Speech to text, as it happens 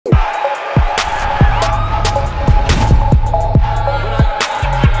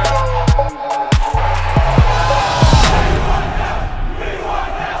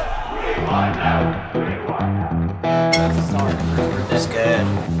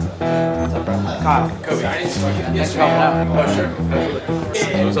What's up, bro? Kobe. Thanks for coming out. Oh,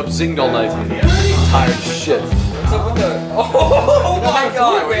 sure. I was up singing all night. Tired as shit. What's up with the... Oh my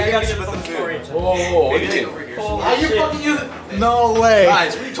god! Wait, I gotta get this story. Whoa, what are you doing? How you fucking use it? No way.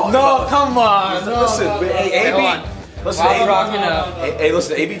 Guys, what are you talking about? No, come on. Listen, hey, Hold on. Listen, While we're AB, rocking a hey,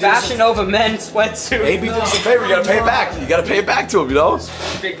 listen, AB did Fashion Nova men's sweatsuit. AB did us a favor. You gotta pay it back. You gotta pay it back to him. You know?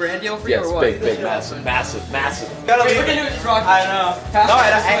 Big brand deal for you Yeah, it's or what? big, massive. We're gonna just rock. I know. No,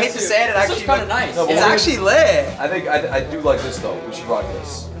 I hate to say it. This is kind of nice. No, but It's actually lit. I think I do like this though. We should rock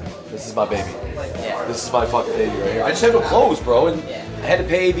this. This is my baby. Yeah. This is my fucking baby right here. I just had no clothes, bro, and I had to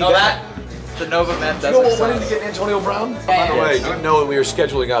pay AB back. The Nova men. You know what went into getting Antonio Brown? By the way, didn't know that we were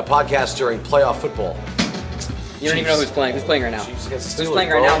scheduling a podcast during playoff football. You don't even know who's playing. Who's playing right now? Chiefs against the Steelers, Who's playing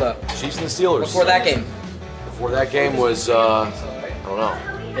right now, though? Chiefs and the Steelers. Before that game. Before that game was, I don't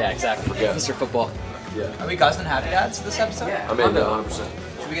know. Yeah, exactly. Forget. Mr. Football. Yeah. Are we cousin happy dads this episode? Yeah. I'm in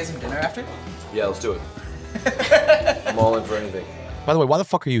 100%. Should we get some dinner after? Yeah, let's do it. I'm all in for anything. By the way, why the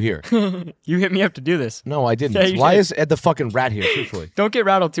fuck are you here? You hit me up to do this. No, I didn't. Yeah, you Why did. is Ed the fucking rat here, truthfully? Don't get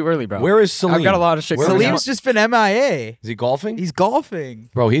rattled too early, bro. Where is Salim? I've got a lot of shit. Where coming is out. Salim's just been MIA. Is he golfing? He's golfing.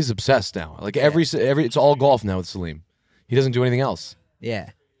 Bro, he's obsessed now. Like every it's all golf now with Salim. He doesn't do anything else.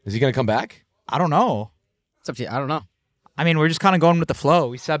 Yeah. Is he gonna come back? I don't know. It's up to you. I don't know. I mean, we're just kind of going with the flow.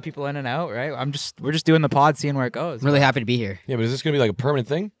 We sub people in and out, right? We're just doing the pod, seeing where it goes. I'm really happy to be here. Yeah, but is this gonna be like a permanent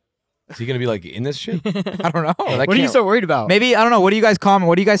thing? Is he gonna be like in this shit? I don't know. that What are you can't- so worried about? Maybe, I don't know. What do you guys comment?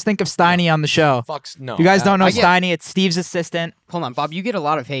 What do you guys think of Steiny on the show? Fucks no. You guys don't know I get- Steiny. It's Steve's assistant. Hold on, Bob. You get a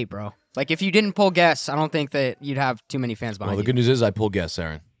lot of hate, bro. Like, if you didn't pull guests, I don't think that you'd have too many fans Well, behind the you. good news is I pulled guests,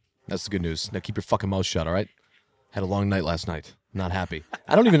 Aaron. That's the good news. Now keep your fucking mouth shut, all right? Had a long night last night. Not happy.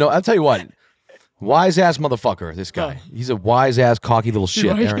 I don't even know. I'll tell you what. Wise ass motherfucker, this guy. He's a wise ass, cocky little shit.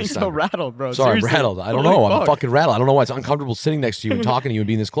 Dude, why are you Aaron so Stein. rattled, bro? Sorry, Seriously. I'm rattled. I don't Holy know. I'm fuck. fucking rattled. I don't know why it's uncomfortable sitting next to you and talking to you and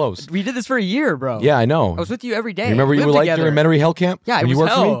being this close. We did this for a year, bro. Yeah, I know. I was with you every day. You remember what you Lived were like together. during Metairie Hell Camp? Yeah, it when you was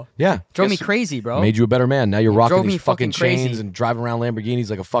worked for me? hell. Yeah. Drove me Guess- crazy, bro. Made you a better man. Now you're rocking drove me these fucking fucking chains crazy. and driving around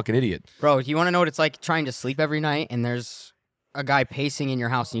Lamborghinis like a fucking idiot. Bro, you want to know what it's like trying to sleep every night and there's a guy pacing in your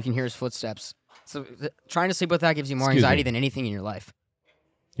house and you can hear his footsteps. So trying to sleep with that gives you more Excuse anxiety me. than anything in your life.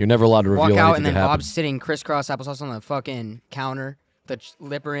 You're never allowed to reveal Walk anything out and then that happened. Bob's sitting crisscross applesauce on the fucking counter, the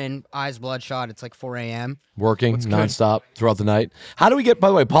lipper in, eyes bloodshot. It's like 4 a.m. Working What's good? nonstop throughout the night. How do we get, by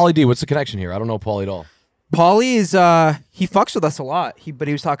the way, Pauly D, what's the connection here? I don't know Pauly at all. Pauly is, he fucks with us a lot. But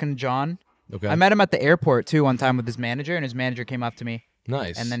he was talking to John. Okay. I met him at the airport, too, one time with his manager, and his manager came up to me.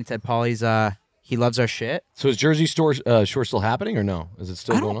 Nice. And then he said, Pauly's, he loves our shit. So is Jersey Shore still happening or no? Is it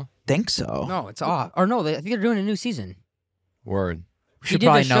still I going don't on? think so. No, it's off. Or no, I think they're doing a new season. Word. We should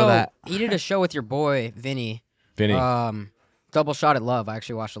probably know that. He did a show with your boy, Vinny. Vinny. Double Shot at Love. I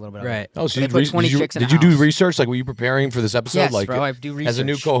actually watched a little bit of Right. it. Oh, so They you put 20 chicks in did a you do house. research? Like, were you preparing for this episode? Yes, like, bro, I do as a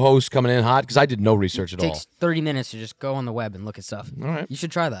new research. co-host coming in hot? Because I did no research at It all. takes 30 minutes to just go on the web and look at stuff. All right. You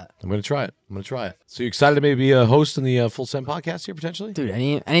should try that. I'm going to try it. So you excited to maybe be a host in the Full Send podcast here, potentially? Dude,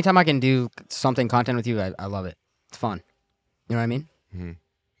 anytime I can do something, content with you, I love it. It's fun. You know what I mean?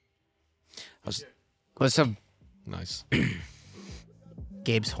 What's up? Nice.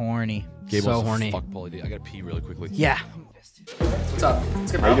 Gabe's horny. Gabe So wants to horny. Fuck Pauly D. I got to pee really quickly. Yeah. What's up?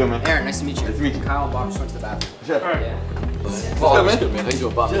 It's good, bro. How you doing, man? Aaron, nice to meet you. Nice to meet you. Kyle and Bob just went to the bathroom. Chef. Paul, it's good, man. How you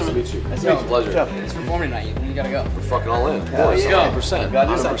doing, Bob? Nice to meet you. It's a pleasure. It's performing tonight. You gotta go. We're fucking all in. Of course, 100%. It's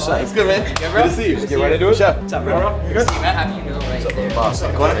 100%. good, man. Good to see you. Let's get right into it. Chef. What's up, bro? You Matt, how do you know right there? Boss,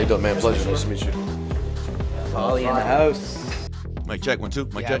 how you doing, man? Pleasure. Nice to meet you. Pauly in the house. Mic check, 1, 2. You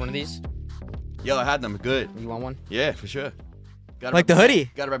Mic had check. one of these? Yo, I had them. Good. You want one? Yeah, for sure. Gotta Like the represent.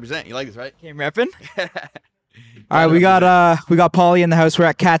 hoodie. Gotta represent. You like this, right? Came repping. All right, we got Pauly in the house. We're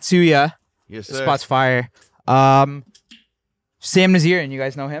at Katsuya. Yes, The sir. spot's fire. Sam Nazir, and you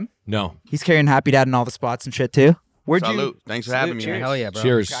guys know him? No. He's carrying Happy Dad in all the spots and shit too. Where'd Salute. you? Thanks for having me, Cheers. man. Hell yeah, bro.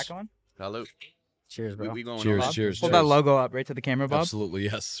 Cheers. Crack on? Salute. Cheers, bro. We going Cheers, on. cheers. Hold cheers. that logo up right to the camera, Bob. Absolutely,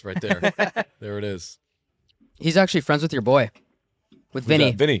 yes. Right there. There it is. He's actually friends with your boy. With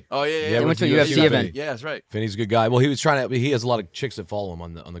Vinny. Vinny. Oh, yeah, yeah. Yeah, They went to a with UFC Vinny. event. Yeah, that's right. Vinny's a good guy. Well, he was trying to. He has a lot of chicks that follow him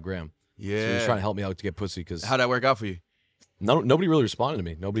on the gram. So he was Yeah. trying to help me out to get pussy because How'd that work out for you? nobody really responded to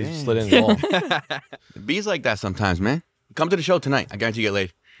me. Nobody Dang. slid in at all. Bees like that sometimes, man. Come to the show tonight. I guarantee you get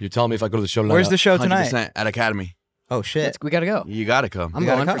laid. You're telling me if I go to the show tonight. Where's the show tonight? 100% at Academy. Oh shit. We gotta go. You gotta come. I'm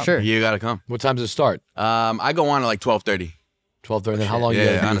gotta going for come. sure. You gotta come. What time does it start? I go on at like 12:30. 12:30. Then how long? you Yeah,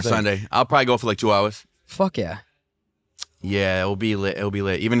 gotta do on the a thing? Sunday. I'll probably go for like 2 hours. Fuck yeah. Yeah, it'll be lit. It'll be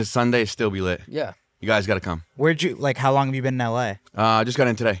lit. Even this Sunday, it'll still be lit. Yeah. You guys gotta come. Where'd you how long have you been in LA? I just got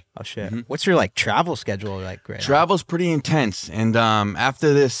in today. Oh shit. What's your travel schedule like right Travel's pretty intense, and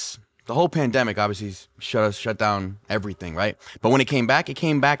after this, the whole pandemic obviously shut down everything, right? But when it came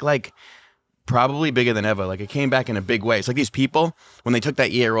back like probably bigger than ever. Like it came back in a big way. It's like these people, when they took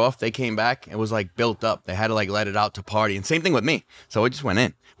that year off, they came back. It was like built up. They had to like let it out to party. And same thing with me. So it just went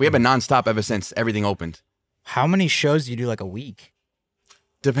in. We have been nonstop ever since everything opened. How many shows do you do like a week?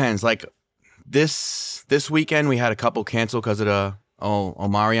 Depends. Like this weekend, we had a couple cancel because of the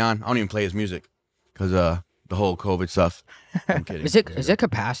Omarion. I don't even play his music because the whole COVID stuff. I'm kidding. Is it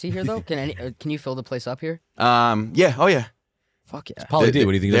capacity here though? Can you fill the place up here? Yeah. Oh yeah. Fuck yeah. Pauly D,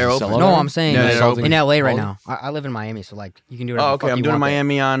 what do you think? They're Does it open. sell No, out? I'm saying Yeah, like, they're open. in LA right Pauly? now. I live in Miami, so like you can do it. Oh, okay. I'm doing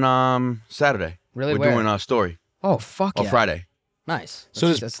Miami on Saturday. Really? We're Where? doing a story. Oh fuck Or yeah. Friday. Nice. So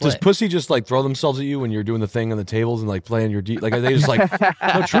That's does lit. pussy just like throw themselves at you when you're doing the thing on the tables and like playing your like are they just like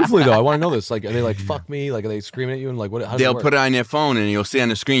no, truthfully though I want to know this, like are they like fuck me, like are they screaming at you and like what? How does They'll it work? put it on their phone and you'll see on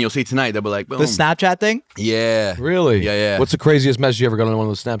the screen. You'll see tonight. They'll be like, boom. The Snapchat thing? Yeah. Really? Yeah. What's the craziest message you ever got on one of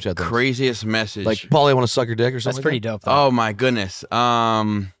those Snapchat things? Craziest message. Like Pauly, I want to suck your dick or That's something. pretty like dope. Though. Oh my goodness.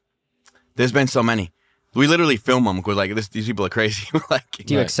 There's been so many. We literally film them because like these people are crazy. Like,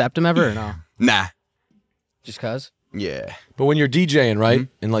 Do you accept them ever or no? nah. Just cause? Yeah. that? But when you're DJing, right,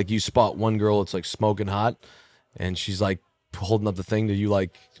 and like you spot one girl that's like smoking hot, and she's like holding up the thing, do you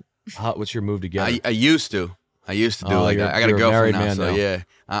like? What's your move to get her? I used to. I used to do Oh, like you're- that. I got a you're a girlfriend married now, man so now. yeah.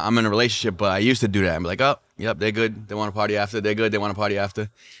 I'm in a relationship, but I used to do that. I'm like, oh, yep, they're good. They want to party after. They're good. They want to party after.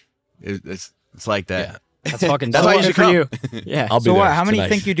 It's like that. Yeah. That's fucking. That's dope. why you should Good for you. Yeah. I'll be So there what? How many tonight.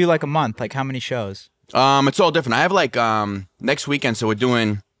 think you do like a month? Like how many shows? It's all different. I have like next weekend, so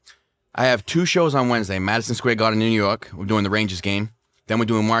I have 2 shows on Wednesday, Madison Square Garden, New York. We're doing the Rangers game. Then we're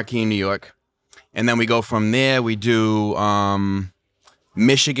doing Marquee in New York. And then we go from there, we do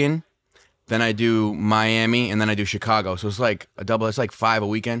Michigan. Then I do Miami, and then I do Chicago. So it's like a double. It's like 5 a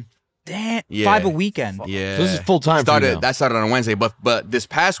weekend. Damn, Yeah. 5 a weekend. Yeah. So this is full time for you now. That started on Wednesday, but this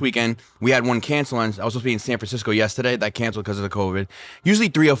past weekend we had one cancel. I was supposed to be in San Francisco yesterday. That canceled because of the COVID. Usually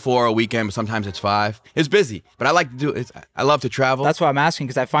 3 or 4 a weekend, but sometimes it's 5. It's busy, but I like to do it. I love to travel. That's why I'm asking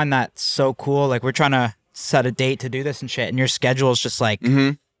because I find that so cool. Like we're trying to set a date to do this and shit, and your schedule is just like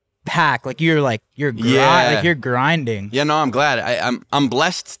packed. Like you're grinding. Yeah, no, I'm glad. I'm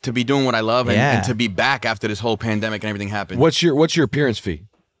blessed to be doing what I love and, Yeah. and to be back after this whole pandemic and everything happened. What's your appearance fee?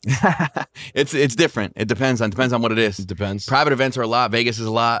 It's different. It depends on what it is. It depends. Private events are a lot. Vegas is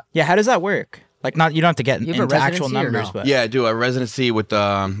a lot. Yeah, how does that work? Like not you don't have to get You have a into actual residency or numbers, no? but Yeah, I do a residency with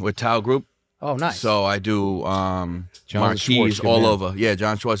Tao Group. Oh, nice. So I do John Schwartz, marquees good all man. over. Yeah,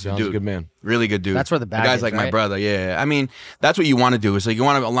 John Schwartz is a John's dude. a good man. Really good dude. That's where the bag guy's is, like my right? brother. Yeah, I mean that's what you want to do. Is like you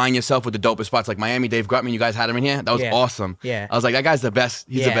want to align yourself with the dopest spots. Like Miami, Dave Grutman. You guys had him in here. That was Yeah. awesome. Yeah. I was like, that guy's the best.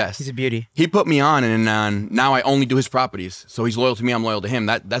 He's the Yeah, best. He's a beauty. He put me on, and now I only do his properties. So he's loyal to me. I'm loyal to him.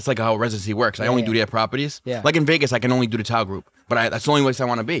 That's like how residency works. I only do their properties. Yeah. Like in Vegas, I can only do the Tao Group, but that's the only place I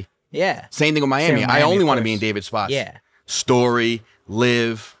want to be. Yeah. Same thing with Miami. Same with I Miami, only of want to be course. in David's spots. Yeah. Story,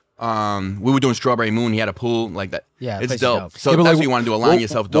 Live. We were doing Strawberry Moon. He had a pool like that. Yeah, the it's place is dope. dope. So Yeah, but, that's like, what you want to do. Align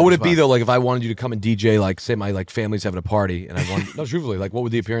yourself. with What would it dope be spots. though? Like if I wanted you to come and DJ, like say my like family's having a party and I wanted no truthfully, like what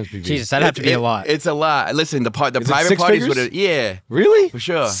would the appearance be? Jesus, that'd have to be a lot. It's a lot. Listen, the Is private it 6 parties figures? with it. Yeah, Really? for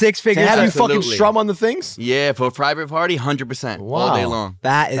sure. 6 To figures. have you fucking Absolutely. strum on the things? Yeah, for a private party, 100% all day Wow. long.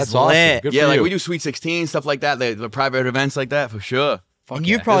 That is That's awesome. lit. Good Yeah, for like you. we do Sweet 16 stuff like that. The private events like that for sure. And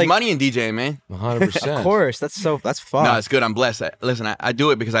you probably, There's money in DJing, man. 100%. of course, that's fun. No, it's good. I'm blessed. Listen, I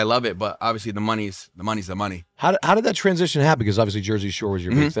do it because I love it, but obviously the money's the money. How did that transition happen? Because obviously Jersey Shore was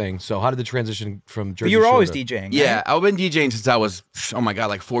your big thing. So how did the transition from Jersey But you were Shore always to- DJing. Yeah, right? I've been DJing since I was, oh my God,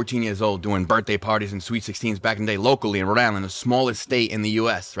 like 14 years old, doing birthday parties and Sweet 16s back in the day locally in Rhode Island, the smallest state in the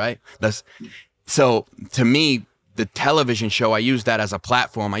U.S., right? So to me, the television show, I used that as a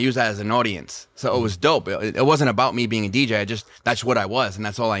platform. I used that as an audience. So it was dope. It wasn't about me being a DJ. That's what I was, and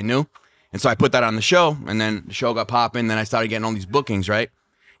that's all I knew. And so I put that on the show, and then the show got popping. Then I started getting all these bookings, right?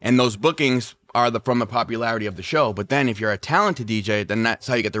 And those bookings are from the popularity of the show. But then if you're a talented DJ, then that's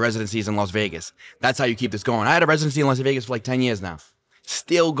how you get the residencies in Las Vegas. That's how you keep this going. I had a residency in Las Vegas for like 10 years now.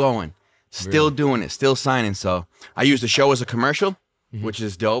 Still going. Still doing it. Still signing. So I use the show as a commercial, which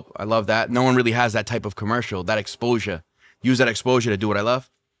is dope. I love that. No one really has that type of commercial, that exposure. Use that exposure to do what I love.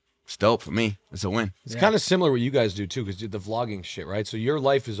 It's dope for me. It's a win. It's kind of similar what you guys do too, because the vlogging shit, right? So your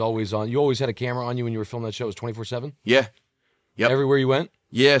life is always on. You always had a camera on you when you were filming that show. It was 24/7. Yeah. Yep. Everywhere you went.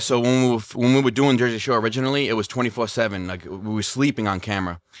 Yeah, so when we were doing Jersey Shore originally, it was 24/7. Like we were sleeping on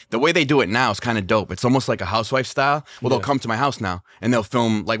camera. The way they do it now is kind of dope. It's almost like a housewife style. Well, they'll come to my house now and they'll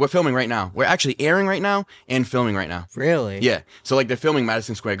film. Like we're filming right now. We're actually airing right now and filming right now. Really? Yeah. So like they're filming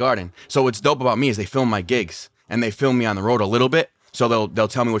Madison Square Garden. So what's dope about me is they film my gigs and they film me on the road a little bit. So they'll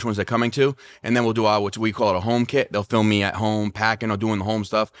tell me which ones they're coming to, and then we'll do what we call it a home kit. They'll film me at home packing or doing the home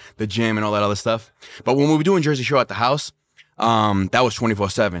stuff, the gym and all that other stuff. But when we were doing Jersey Shore at the house, that was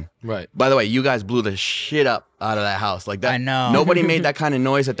 24/7. Right. By the way, you guys blew the shit up out of that house like that. I know. Nobody made that kind of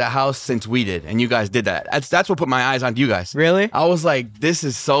noise at that house since we did, and you guys did that. That's what put my eyes on you guys. Really? I was like, this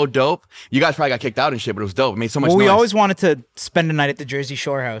is so dope. You guys probably got kicked out and shit, but it was dope. It made so much Well, noise. we always wanted to spend a night at the Jersey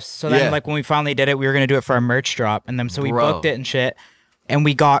Shore house. So then, Yeah. like, when we finally did it, we were going to do it for our merch drop. And then, so we Bro. booked it and shit. And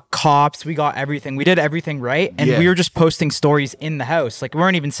we got cops. We got everything. We did everything right. And Yeah. we were just posting stories in the house. Like, we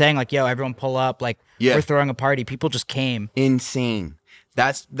weren't even saying, like, yo, everyone pull up. Like, Yeah. we're throwing a party. People just came. Insane.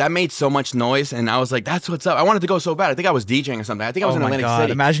 That made so much noise, and I was like, that's what's up. I wanted to go so bad. I think I was DJing or something. I think I was Oh in my Atlantic God.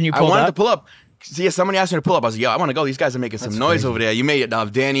 City. Imagine you I pulled wanted up. to pull up. See, somebody asked me to pull up. I was like, yo, I want to go. These guys are making some noise over there. You made it.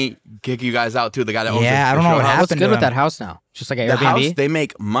 Danny kick you guys out too. The guy that owns Yeah, the I don't know show what house. happened. What's good to with him. that house now? Just like an The Airbnb. house, they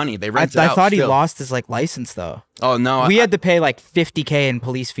make money. They I rent it out. thought he still. lost his, like, license, though. Oh no, We had to pay, like, $50K in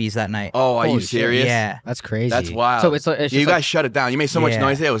police fees that night. Oh, are you Holy shit. serious? Yeah. That's crazy. That's wild. So it's just you like, guys shut it down. You made so much Yeah.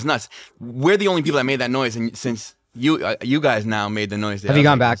 noise there. It was nuts. We're the only people that made that noise, and since you guys now made the noise there. have I you was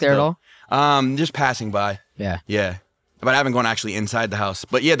gone like, back there at still. all? Just passing by. Yeah. Yeah. But I haven't gone actually inside the house.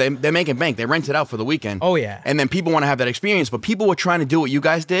 But yeah, they're making bank. They rent it out for the weekend. Oh, yeah. And then people want to have that experience. But people were trying to do what you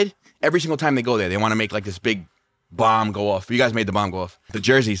guys did every single time they go there. They want to make like this big bomb go off. You guys made the bomb go off. The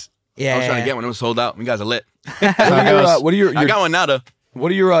jerseys. Yeah. I was trying to get one. It was sold out. You guys are lit. What are your I got one now though.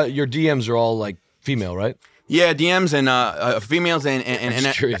 what are your DMs are all like female, right? Yeah, DMs and females and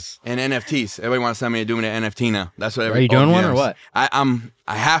Just curious. and NFTs. Everybody wants to send me to doing an NFT now. That's what. Are you doing one or DMs. what?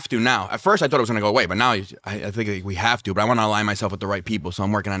 I have to now. At first I thought it was gonna go away, but now I think we have to. But I want to align myself with the right people, so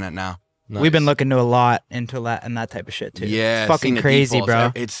I'm working on that now. We've been Nice. looking to a lot into that and that type of shit, too. Yeah, It's fucking seeing the crazy,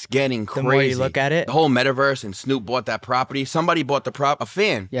 defaults. bro. It's getting crazy. The more you look at it. the whole metaverse and Snoop bought that property. Somebody bought a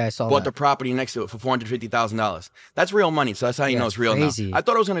fan. Yeah, I saw bought that. the property next to it for $450,000. That's real money. So that's how you Yeah, know it's it's real crazy. now. I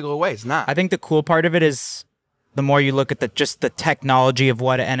thought it was gonna go away. It's not. I think the cool part of it is the more you look at just the technology of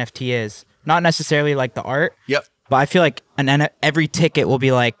what an NFT is, not necessarily like the art, Yep. but I feel like every ticket will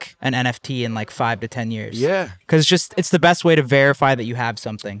be like an NFT in like 5 to 10 years. Yeah. Because it's the best way to verify that you have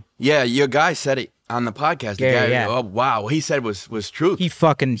something. Yeah. Your guy said it on the podcast. The Gary, guy, yeah. Oh wow. What he said was truth. He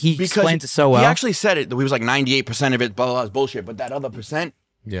explains it so well. He actually said it. He was like 98% of it, blah blah blah, is bullshit. But that other percent,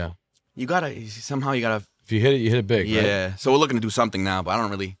 Yeah. you gotta somehow you gotta. If you hit it big. Right? Yeah. So we're looking to do something now, but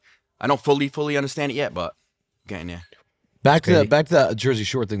I don't fully understand it yet, but getting there. Back to that Jersey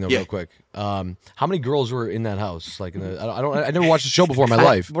Shore thing though, Yeah. real quick. How many girls were in that house? Like, I never watched the show before in my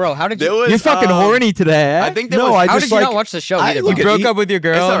life. Bro, how did There you? was, You're fucking horny today, eh? I think there No, was. I How just did you like not watch the show? I- Neither look one. you at- broke up with your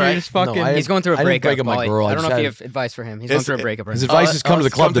girl. It's all and right. you're just fucking. No, He's going through a I didn't breakup. break up my Pauly. girl. I don't know if you just have advice for him. He's It's- going through a breakup. Right his now. advice is come to the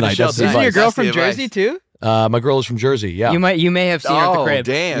club come to the tonight. show That's his tonight. Isn't your advice. girl That's from the advice. Jersey too? My girl is from Jersey. Yeah. You may have seen her at the Oh, crib.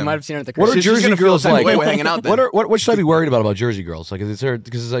 damn. You might have seen her at the crib. What are She's Jersey gonna feel girls the same like? way we're hanging out then. What should I be worried about Jersey girls? Like, is there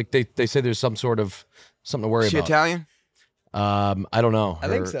because it's like they say there's some sort of something to worry Is she about. Italian? I don't know. I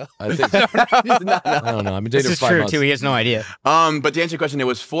think so. I think I don't know. I've been dating This her is 5 true months. too. He has no idea. But to answer your question, there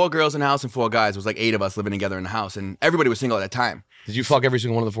was 4 girls in the house and 4 guys. It was like 8 of us living together in the house, and everybody was single at that time. Did you fuck every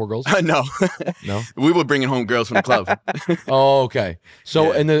single one of the 4 girls? No, No. we were bringing home girls from the club. Oh, okay.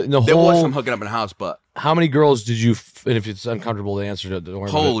 So, Yeah. and the There was whole, some hooking up in the house, but how many girls did you? And if it's uncomfortable to answer, don't worry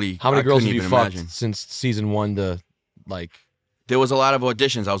about it. Holy, How many I girls couldn't have you even fucked imagine. since season 1 to like? there was a lot of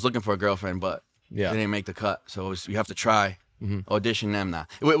auditions. I was looking for a girlfriend, but Yeah. they didn't make the cut. So you have to try audition them now.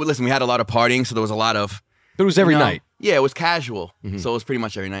 Listen, we had a lot of partying, so there was a lot of. But it was every you know, night. Yeah, it was casual, so it was pretty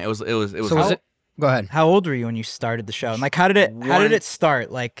much every night. It was. So was it? Go ahead. How old were you when you started the show? And like, how did it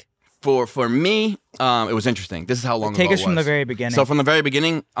start? Like, For me, it was interesting. This is how long take ago us it from the was. very beginning. So from the very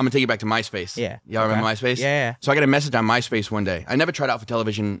beginning, I'm gonna take you back to MySpace. Yeah. Y'all remember Okay. MySpace? Yeah. So I got a message on MySpace one day. I never tried out for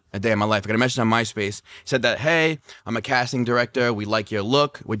television a day in my life. I got a message on MySpace. Said that, hey, I'm a casting director. We like your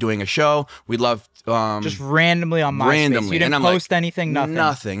look. We're doing a show. We'd love just randomly on MySpace. randomly. You didn't And I'm post anything,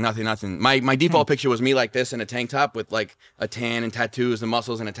 nothing. Nothing. My default picture was me like this in a tank top with like a tan and tattoos and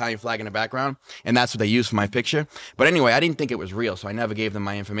muscles and Italian flag in the background. And that's what they used for my picture. But anyway, I didn't think it was real, so I never gave them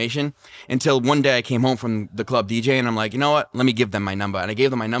my information until one day I came home from the club DJ and I'm like, you know what? Let me give them my number. And I gave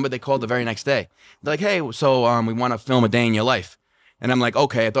them my number. They called the very next day. They're like, hey, so we want to film a day in your life. And I'm like,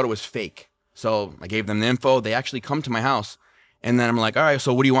 okay, I thought it was fake. So I gave them the info. They actually come to my house. And then I'm like, all right,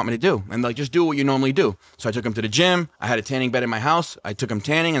 so what do you want me to do? And they're like, just do what you normally do. So I took them to the gym. I had a tanning bed in my house. I took them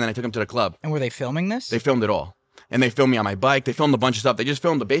tanning, and then I took them to the club. And were they filming this? They filmed it all. And they filmed me on my bike. They filmed a bunch of stuff. They just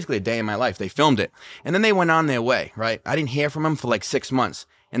filmed basically a day in my life. They filmed it. And then they went on their way, right? I didn't hear from them for like 6 months.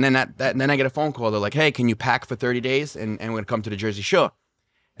 And then then I get a phone call. They're like, hey, can you pack for 30 days? And we're going to come to the Jersey Shore.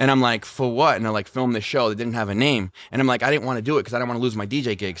 And I'm like, for what? And they're like, film this show. They didn't have a name. And I'm like, I didn't want to do it because I didn't want to lose my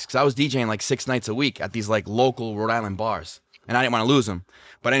DJ gigs. Because I was DJing like 6 nights a week at these like local Rhode Island bars. and I didn't want to lose them.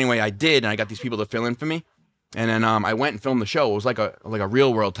 But anyway, I did, and I got these people to fill in for me. And then I went and filmed the show. It was like a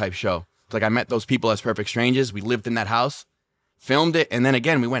real world type show. It's like I met those people as perfect strangers. We lived in that house, filmed it, and then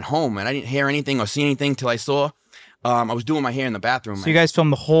again we went home, and I didn't hear anything or see anything till I saw. I was doing my hair in the bathroom. So you guys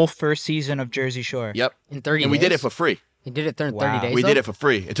filmed the whole first season of Jersey Shore. Yep. In 30 days? And we did it for free. You did it in 30 Wow. days? We though? did it for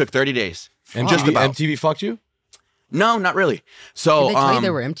free. It took 30 days. And Just about. MTV fucked you? No, not really. So Did they tell you they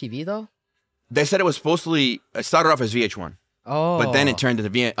were MTV though? they said it was supposed to be. It started off as VH1. Oh. But then it turned into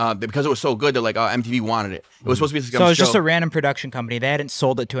because it was so good. They're like, oh, MTV wanted it. It was supposed to be. So it was just a random production company. They hadn't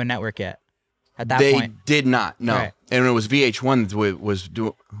sold it to a network yet. At that They point, did not. No, Right. and it was VH1.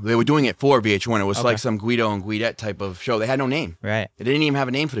 They were doing it for VH1. It was Okay. like some Guido and Guidette type of show. They had no name. right? They didn't even have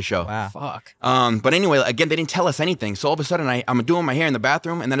a name for the show. Wow. Fuck. But anyway, again, they didn't tell us anything. So all of a sudden, I'm doing my hair in the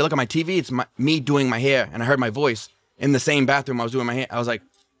bathroom, and then I look at my TV. It's me doing my hair, and I heard my voice in the same bathroom I was doing my hair. I was like,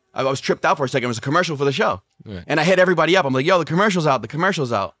 I was tripped out for a second. It was a commercial for the show, and I hit everybody up. I'm like, yo, the commercial's out. The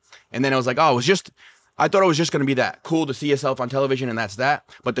commercial's out. And then I was like, oh, I thought it was just gonna be that cool to see yourself on television, and that's that.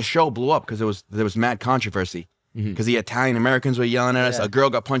 But the show blew up because there was mad controversy because the Italian Americans were yelling at us. A girl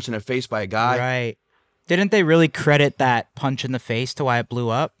got punched in the face by a guy. Right. Didn't they really credit that punch in the face to why it blew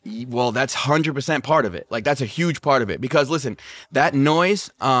up? Well, that's 100% part of it. Like, that's a huge part of it. Because, listen, that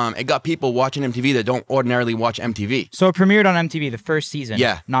noise, it got people watching MTV that don't ordinarily watch MTV. So it premiered on MTV the first season.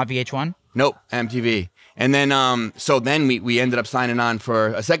 Yeah. Not VH1. Nope, MTV. And then, so then we ended up signing on for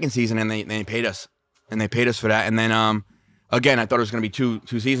a second season, and they paid us. And they paid us for that. And then, again, I thought it was going to be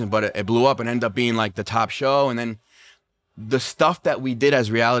two seasons, but it blew up and ended up being, like, the top show. And then the stuff that we did as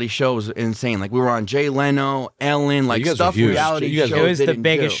reality shows was insane. Like, we were on Jay Leno, Ellen, like, you guys stuff were huge. reality You guys shows It was the didn't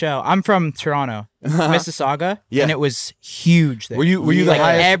biggest do. show. I'm from Toronto, Mississauga, Yeah. and it was huge there. Were you the like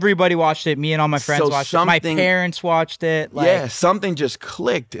highest? everybody watched it. Me and all my friends So watched it. My something- parents watched it. Like, Yeah, something just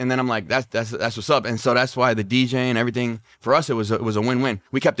clicked, and then I'm like, that's what's up. And so that's why the DJ and everything for us, it was a win-win.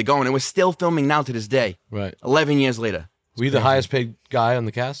 We kept it going. It was still filming now to this day. Right. 11 years later, Were you the highest paid guy on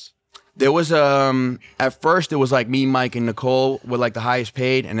the cast? there was at first it was like me, Mike, and Nicole were like the highest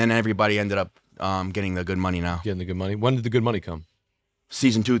paid, and then everybody ended up getting the good money now. Getting the good money. When did the good money come?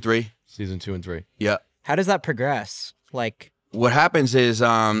 Season 2, 3, Season 2 and 3. yeah. How does that progress? Like, What happens is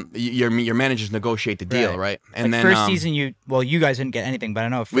your managers negotiate the deal, right? And like then first season, you guys didn't get anything, but I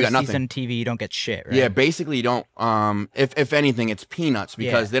know We got first nothing. season TV, you don't get shit, right? Yeah, basically you don't. If anything, it's peanuts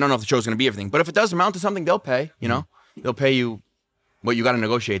because Yeah. they don't know if the show's gonna be everything. But if it does amount to something, they'll pay. You know, they'll pay you, but you got to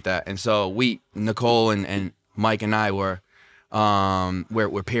negotiate that. And so Nicole and Mike and I were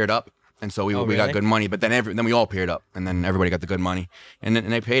paired up, and so we got really? good money. But then we all paired up, and then everybody got the good money, and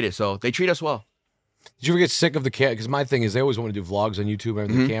they paid it. So they treat us well. Did you ever get sick of the camera? Because my thing is, they always want to do vlogs on YouTube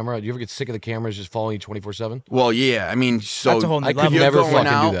and the camera. Do you ever get sick of the cameras just following you 24/7? Well, yeah. I mean, so That's a whole new I could level. you're never going fucking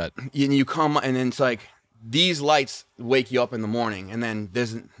out, do that. You come and then it's like these lights wake you up in the morning, and then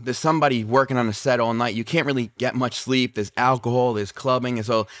there's somebody working on a set all night. You can't really get much sleep. There's alcohol, there's clubbing, and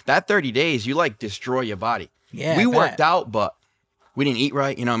so that 30 days you like destroy your body. Yeah, we I worked bet. out, but we didn't eat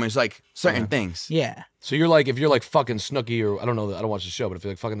right. You know, I mean, it's like certain things. Yeah. So you're like, if you're like fucking Snooki, or I don't know, I don't watch the show, but if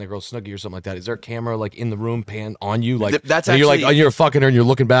you're like fucking that girl Snooki or something like that, is there a camera like in the room pan on you? Like That's and you're like, actually- you're fucking her and you're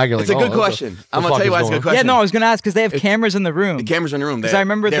looking back. You're It's like, a good oh, what the- question. the I'm gonna fuck tell you is why it's a going good on? question. Yeah, no, I was gonna ask because they have cameras in the room. The cameras in the room. 'Cause I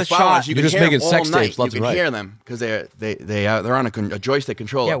remember they're the following shot- us. You You're can just hear making them sex all night. tapes left You and can right. hear them because they're on a joystick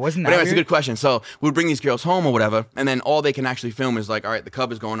controller. Yeah, wasn't But that anyway, it's a weird? good question. So we would bring these girls home or whatever, and then all they can actually film is like, all right, the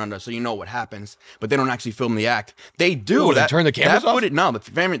cover's going under, so you know what happens. But they don't actually film the act. They do. Ooh, they turn the cameras that off? footage, no, the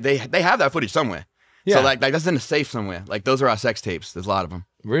family, they have that footage somewhere. Yeah. So like that's in a safe somewhere. Like those are our sex tapes. There's a lot of them.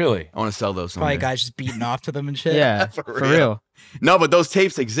 Really? I want to sell those somewhere. Probably guys just beating off to them and shit. Yeah, For for real. real. No, but those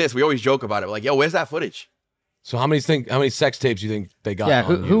tapes exist. We always joke about it. We're like, yo, where's that footage? So how many sex tapes do you think they got? Yeah,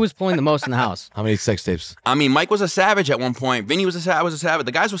 on who you? was pulling the most in the house? How many sex tapes? I mean, Mike was a savage at one point. Vinny was I was a savage.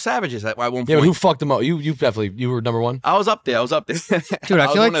 The guys were savages at one point. Yeah, but who fucked them up? You were number one. I was up there. Dude, I was feel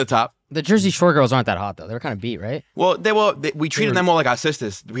like one of the top. the Jersey Shore girls aren't that hot though. They were kind of beat, right? Well, we treated them more like our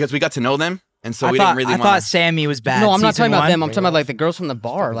sisters because we got to know them, and so I we thought didn't really want. thought Sammy was bad. No, I'm not season talking about one. them. I'm talking about like the girls from the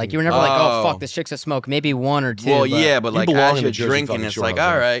bar. Like you were never like, oh Oh. fuck, this chick's a smoke. Maybe one or two. Well, yeah, but You like belong as in you're the Jersey drinking, fucking it's Shore like,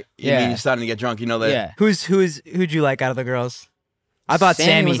 house, all yeah. right, you Yeah. mean you're starting to get drunk. You know that. yeah. Who'd you like out of the girls? I thought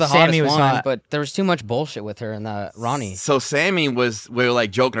Sammy was the Sammy hottest was one, hot. but there was too much bullshit with her and Ronnie. So Sammy we were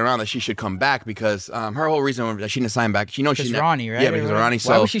like joking around that she should come back because her whole reason that she didn't sign back, she knows Because she's Ronnie, right? Yeah, because of Ronnie.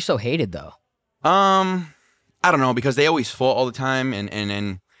 Why So was she so hated though? I don't know because they always fought all the time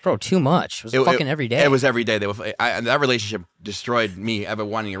and Bro, too much. It was fucking every day. It was every day. That relationship destroyed me ever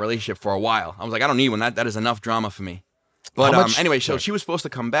wanting a relationship for a while. I was like, I don't need one. That is enough drama for me. But How much- anyway, so she was supposed to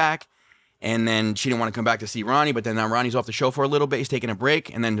come back, And then she didn't want to come back to see Ronnie, but then now Ronnie's off the show for a little bit. He's taking a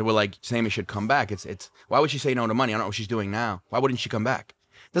break, and then we're like, Sammy should come back. It's why would she say no to money? I don't know what she's doing now. Why wouldn't she come back?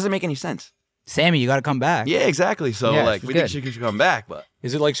 Doesn't make any sense. Sammy, you got to come back. Yeah, exactly. So Yeah, like, she's we good. think she should come back, but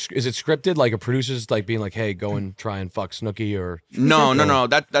Is it scripted? Like a producer's like being like, hey, go and try and fuck Snooki or no.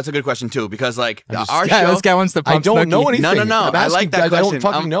 That's a good question too, because like our Yeah, show. this guy wants to I pump don't Snooki. know anything. No. I'm I asking- like that I don't question.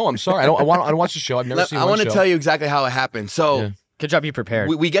 fucking know. I'm sorry. I don't watch the show. I've never seen I one want to show. tell you exactly how it happened. So. Yeah. Good job, you prepared.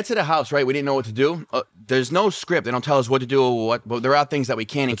 We get to the house, right? We didn't know what to do. There's no script. They don't tell us what to do or what. But there are things that we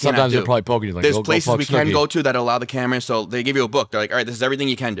can and But cannot sometimes do. they're probably poking you like, There's go places fuck we can Snooki. go to that allow the cameras. So they give you a book. They're like, all right, this is everything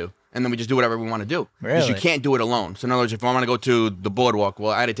you can do. And then we just do whatever we want to do. Because you Really? can't do it alone. So in other words, if I want to go to the boardwalk,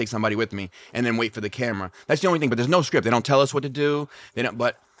 well, I had to take somebody with me and then wait for the camera. That's the only thing. But there's no script. They don't tell us what to do. They don't.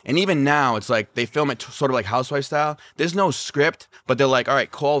 And even now, it's like they film it sort of like Housewife style. There's no script, but they're like, all right,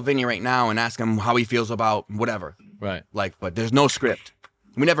 call Vinny right now and ask him how he feels about whatever. Right. Like, but there's no script.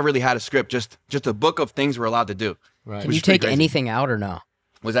 We never really had a script, just a book of things we're allowed to do. Right. Can which you is pretty take crazy. anything out or no?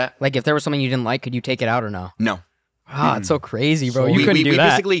 Was that? Like if there was something you didn't like, could you take it out or no? No. Ah, it's so crazy, bro. So You couldn't we do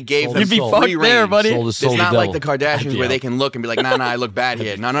that. basically gave Sold them You'd be free fucked range. there, buddy. Sold It's the not like devil. the Kardashians where Yeah. they can look and be like, nah, I look bad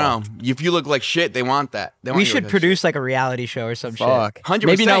here. No. If you look like shit, they want that. They want We you to should look like produce like a reality show or some Fuck. shit. 100%.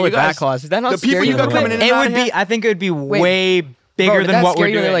 Maybe not with you guys- that clause. Is that not the people scary you got a little coming bit? in and It out would of here? be. I think it would be Wait, way bigger Bro, did than that what scare we're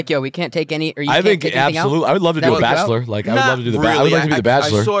you? doing. They're like, yo, we can't take any. Or you I can't think take anything out? absolutely. I would love to That do a would go out? Bachelor. Like I would love to do the. I would Really, like to do the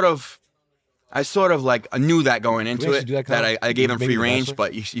Bachelor. I sort of like knew that going into actually it. do that, Kyle? I gave them Maybe free The range, Bachelor?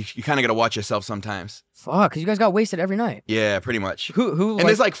 but you kind of got to watch yourself sometimes. Fuck, because you guys got wasted every night. Yeah, pretty much. Who? And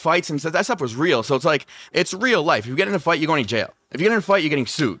there's like fights and stuff. That stuff was real. So it's like, it's real life. If you get in a fight, you're going to jail. If you get in a fight, you're getting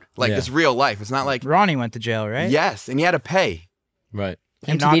sued. Like, Yeah. it's real life. It's not like, Ronnie went to jail, right? yes, and you had to pay. Right.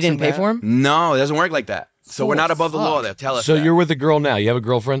 MTV didn't pay for him? No, it doesn't work like that. So we're Oh, not above the law. fuck. They'll tell us So that. you're with a girl now. You have a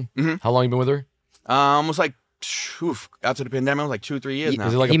girlfriend. Mhm. How long you been with her? Almost like, after the pandemic, like 2-3 years now.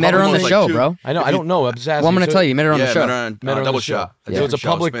 Is it like He a met her on the public- show, two- bro. I know. I don't know. I'm just asking. Well, I'm gonna So- tell you, you met her on yeah, the show. met her on, Met her on double the show. shot. So it's a Different show,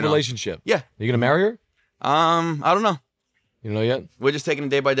 public spin-off. relationship. Yeah. You gonna marry her? I don't know. You don't know yet? We're just taking it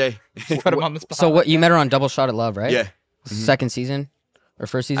day by day. Put him on the spot. So what? You met her on Double Shot at Love, right? Yeah. Second season or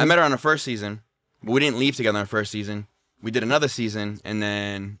first season? I met her on the first season, but we didn't leave together on the first season. We did another season, and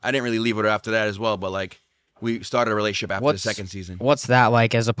then I didn't really leave with her after that as well, but like, we started a relationship after the second season. What's that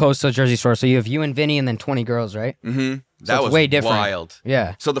like as opposed to Jersey Shore? So you have you and Vinny and then 20 girls, right? Mm-hmm. So That it's was way different. wild.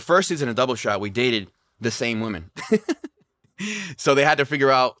 Yeah. So the first season of Double Shot, we dated the same women. So they had to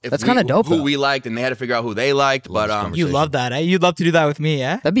figure out if That's kinda dope, who though. we liked, and they had to figure out who they liked. Love But this You love that, eh? You'd love to do that with me,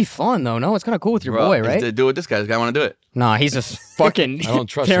 eh? That'd be fun though, no? It's kind of cool with your bro, boy, right? To do with this guy. This guy want to do it. Nah, he's just fucking I don't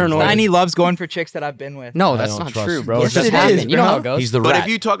trust him. paranoid. Tiny loves going for chicks that I've been with. No, I that's don't not trust true, him. bro. Yes, It's just it is, happening. You know how bro. it goes. He's the But rat. if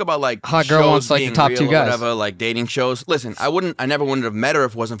you talk about like Hot girl shows wants, like, the being top real two or guys. whatever, like dating shows. Listen, I never wouldn't have met her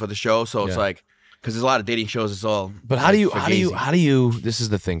if it wasn't for the show. So it's Yeah. like, because there's a lot of dating shows. It's all. But how do you? fugazi. This is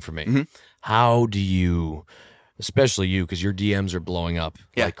the thing for me. Mhm. How do you? Especially you, because your DMs are blowing up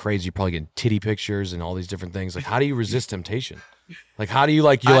Yeah. like crazy. You're probably getting titty pictures and all these different things. Like, how do you resist temptation? Like, how do you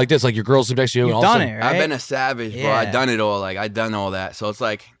you're like this? Like your girl sits next to you. You've and all of a done sudden- it, right? I've been a savage, bro. Yeah. I've done it all. Like I've done all that. So it's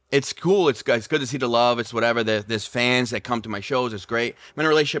like it's cool. It's good to see the love. It's whatever. There's fans that come to my shows. It's great. I'm in a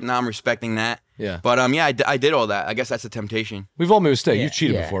relationship now. I'm respecting that. Yeah. But yeah, I did all that. I guess that's a temptation. We've all made mistakes. Yeah. You've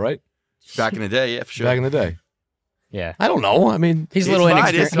cheated Yeah. before, right? Back in the day, yeah, for sure. Back in the day. Yeah. I don't know. I mean, He's a It's little fine,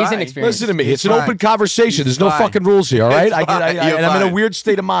 inexperienced. it's He's fine. inexperienced. listen to me. It's an fine. open conversation. There's no fine. fucking rules here, all right? It's fine. You're and I'm in a fine. weird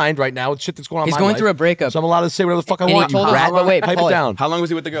state of mind right now with shit that's going on. He's in my going life. through a breakup. So I'm allowed to say whatever the fuck I And he want. told you us- rat. but wait, Pipe Pauly. it down. How long was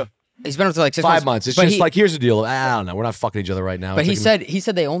he with the girl? He's been up to like 6 5 months. It's But just he- like, here's the deal. I don't know. We're not fucking each other right now. But It's he like-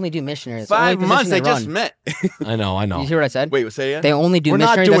 said they only do missionaries. It's the only 5 months. position They just run. met. I know. You hear what I said? Wait, say it. They only do We're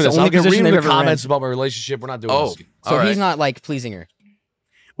not missionaries. doing That's this. the I'll only get position reading they've the ever comments ran. about my relationship. We're not doing Oh, this. So all he's right. not like pleasing her.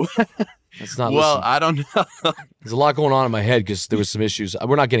 That's not. Well, listen, I don't know. there's a lot going on in my head because there was some issues.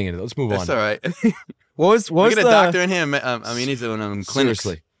 We're not getting into it. Let's move That's on. all right. What was We was get a the doctor in him. I mean, he's doing clinics.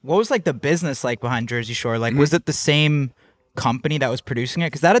 Seriously. what was like the business like behind Jersey Shore? Like, Mm-hmm. was it the same company that was producing it?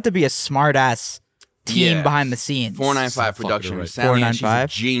 Because that had to be a smart ass team Yeah. behind the scenes. 495 Fucking Productions. right. Sally Ann, she's a 495?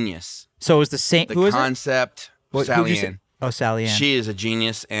 genius. So it was the same. The who was it? concept. Who'd Sally you say? Ann. Oh, Sally Ann. She is a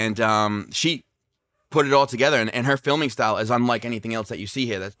genius, and she put it all together. And her filming style is unlike anything else that you see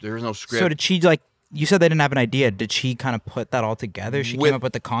here. There is no script. So did she like? You said they didn't have an idea. Did she kind of put that all together? She With- came up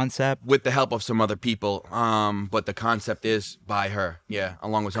with the concept. with the help of some other people, but the concept is by her. Yeah,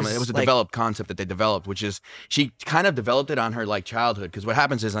 along with some. It was a Like- developed concept that they developed, which is she kind of developed it on her like childhood. Because what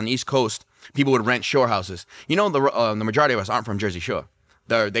happens is on the East Coast, people would rent shore houses. You know, the majority of us aren't from Jersey Shore.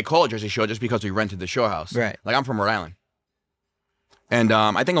 They call it Jersey Shore just because we rented the shore house. Right. Like I'm from Rhode Island, and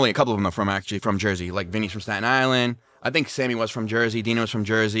I think only a couple of them are from Jersey. Like Vinny's from Staten Island. I think Sammy was from Jersey. Dina was from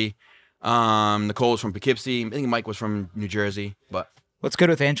Jersey. Nicole was from Poughkeepsie. I think Mike was from New Jersey. But What's good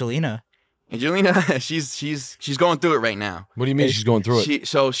with Angelina? Angelina, she's going through it right now. What do you mean she's going through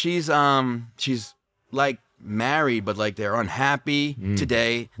it? She's like married, but like they're unhappy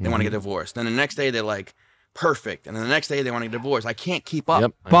today. They want to get divorced. Then the next day they're like perfect, and then the next day they want to get divorced. I can't keep up.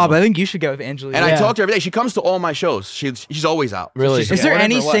 Yep, Bob, I think you should go with Angelina. And I talk to her every day. She comes to all my shows. She's always out. Really? Is there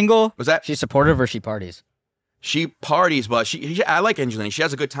any single? Was that? She's supportive or she parties? She parties, but I like Angelina. She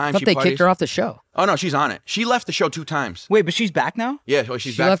has a good time. I thought they kicked her off the show. Oh no, she's on it. She left the show 2 times. Wait, but she's back now? Yeah, well,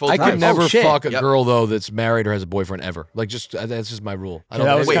 she's She back left- full I time. could never shit. fuck a Yep. girl though that's married or has a boyfriend ever. Like just that's just my rule. I Yeah,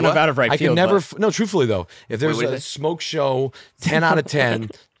 that was Wait, kind of what? out of right I field. can never. but- No, truthfully though, if there's what a is it? smoke show, 10 out of 10,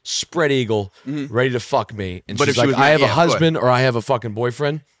 spread eagle, ready to fuck me, and But she's if she like, was I have a yeah, of course. husband or I have a fucking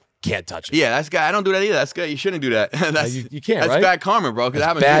boyfriend, can't touch it. Yeah, that's good. I don't do that either. That's good. You shouldn't do that. That's you can't, That's right? bad karma, bro. 'cause that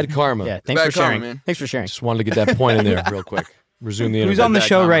happens to Bad me. karma. Yeah, thanks Bad for karma, sharing. man. Thanks for sharing. Just wanted to get that point in there real quick. Resume the interview. Who's on the Bad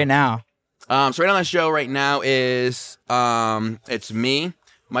show karma. right now? So right on the show right now is it's me,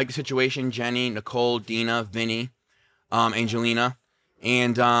 Mike the Situation, Jenny, Nicole, Dina, Vinny, Angelina,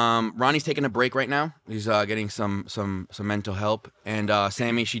 and Ronnie's taking a break right now. He's getting some mental help, and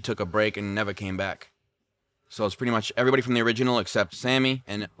Sammy, she took a break and never came back. So it's pretty much everybody from the original except Sammy,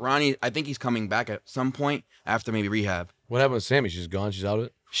 and Ronnie. I think he's coming back at some point after maybe rehab. What happened with Sammy? She's gone. She's out of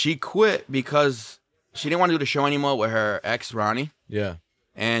it. She quit because she didn't want to do the show anymore with her ex Ronnie. Yeah.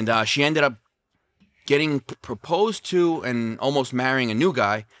 And she ended up getting proposed to and almost marrying a new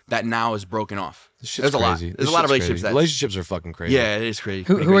guy that now is broken off. This shit's There's a lot. crazy. There's This a lot of shit's relationships. crazy. Relationships are fucking crazy. Yeah, it is crazy.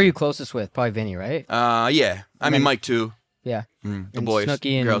 Who are you closest with? Probably Vinny, right? Yeah. I mean, then- Mike too. Yeah. The And boys,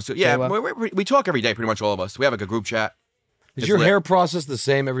 Snooki and girls too. Yeah, J-Lo? we talk every day, pretty much all of us. We have like a group chat Is It's your lit. hair process the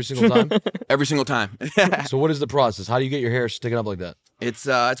same every single time? every single time. So what is the process? How do you get your hair sticking up like that? It's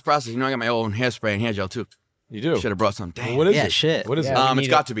processed. You know, I got my own hairspray and hair gel too. You do. Should have brought some. Damn. Well, what is Yeah, it? shit. What is Yeah. it? It's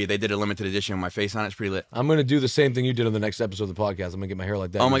got to be. They did a limited edition with my face on it. It's pretty lit. I'm gonna do the same thing you did on the next episode of the podcast. I'm gonna get my hair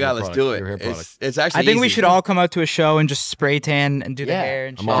like that. Oh my Use your god, let's product, do it. Your hair product. It's actually. I think we easy. should all come out to a show and just spray tan and do the Yeah. hair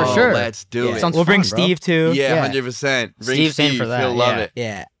and I'm shit. on. For sure. Let's do Yeah. it. Sounds We'll bring fun, bro. Steve too. Yeah, Yeah. 100%. Bring Steve's in Steve. for that, He'll love yeah. it.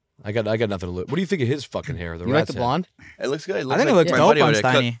 Yeah. I got nothing to look. What do you think of his fucking hair? The You like rat's the head? blonde? It looks good. I think it looks my dope buddy on over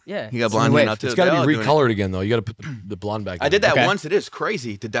there, Cook. Steiny. Yeah. He got It's blonde the hair wave. now too. It's got They're to all be doing it. recolored again though. You got to put the blonde back. I did that Okay. once. It is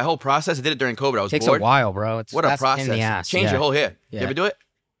crazy. Did that whole process. I did it during COVID. I was Takes bored. a while, bro. It's What a that's process. in the ass. Change yeah. your whole hair. Yeah. You ever do it?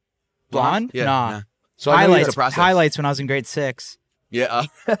 Blonde? Yeah. Nah. So I know Highlights. a process. Highlights when I was in grade 6. Yeah.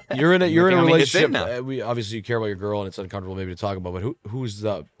 you're in a I mean, it's in relationship. now. We obviously you care about your girl and it's uncomfortable maybe to talk about. But who's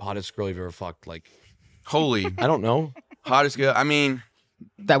the hottest girl you've ever fucked? Like Holy. I don't know Hottest girl. I mean.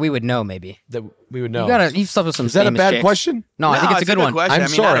 That we would know, maybe. that we would know. You've slept with some. Is that a famous bad chicks. question? No, I think it's a good one. question. I'm I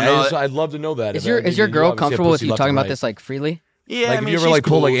mean, sorry. I don't know. I'd love to know that. Is If- your I mean, is your you girl obviously have comfortable with pussy you left talking and about right. this like freely? Yeah, Like, I have mean, you ever, she's like,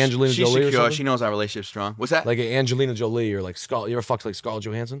 pulled, like, cool. Angelina She's Jolie or secure. something? She knows our relationship's strong. What's that? Like an Angelina Jolie or like you ever fucked like Scarlett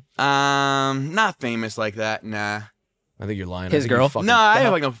Johansson? Not famous like that. Nah. I think you're lying. His I think you girl? fucking- No, I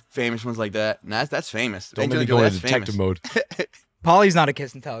have like no famous ones like that. Nah, that's famous. Don't make me Angelina go Jolie, into that's detective famous. mode. Pauly's not a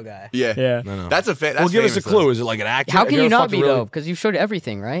kiss and tell guy. Yeah. Yeah. No. That's a Well, give us a clue. Is it like an actor? How Have can ever you not fucked a be really- though? Because you showed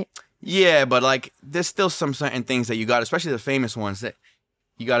everything, right? Yeah, but like, there's still some certain things that you got, especially the famous ones that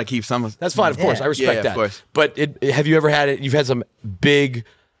you got to keep some of. That's fine, of course. I respect Yeah, that. of course. But have you ever had it? You've had some big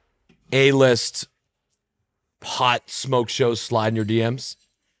A-list hot smoke shows slide in your DMs?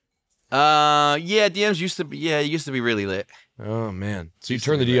 Yeah, DMs used to be. Yeah, it used to be really lit. Oh man! So you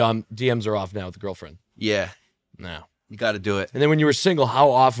turn the DMs are off now with the girlfriend. Yeah, No. you got to do it. And then when you were single, how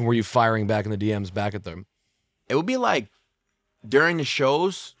often were you firing back in the DMs back at them? It would be like during the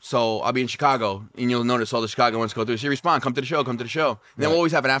shows. So I'll be in Chicago, and you'll notice all the Chicagoans go through. So you respond, come to the show, come to the show. And then we'll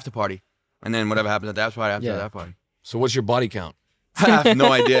always have an after party, and then whatever happens at the after party, after Yeah. that party. So what's your body count? I have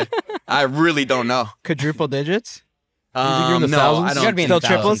no idea. I really don't know. Quadruple digits? think you're in the no, thousands? I You gotta don't. be in Still the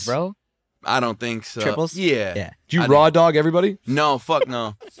thousands, triples? bro. I don't think so. Triples? Yeah. Yeah. Do you I raw dog everybody? No, fuck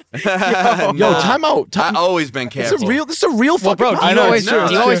no. Yo, Nah. time out. I always been This careful. is a real fucking. Bro, do I you know, always it's true.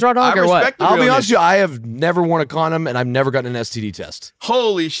 raw dog I or what? respect the I'll be realness. honest with you. I have never worn a condom and I've never gotten an STD test.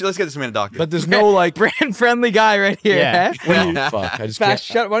 Holy shit! Let's get this man a doctor. But there's no like. Brand friendly guy right here. Yeah. Huh? Oh, fuck! I just Fast,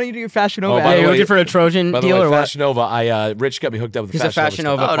 can't. why don't you do your Fashion Nova? Oh, by Yeah, the you way- looking for a Trojan By the deal way, or what? Fashion Nova, Rich got me hooked up with He's a Fashion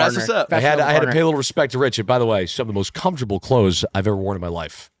Nova Oh, partner. that's what's up. I had Fashion to Nova pay a little respect to Rich. And by the way, some of the most comfortable clothes I've ever worn in my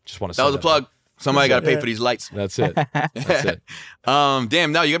life. Just want to say that was a plug. Somebody got to pay for these lights. That's it. That's it.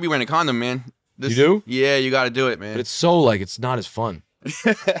 Damn. No, you gotta be wearing a condom, man. You do? Yeah, you gotta do it, man. But it's so like it's not as fun.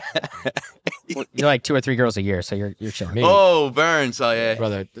 You're like 2 or 3 girls a year, so you're chilling. Me, Oh, Burns. Oh yeah.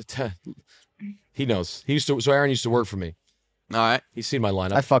 brother, he knows. He used to. So Aaron used to work for me. All right. He's seen my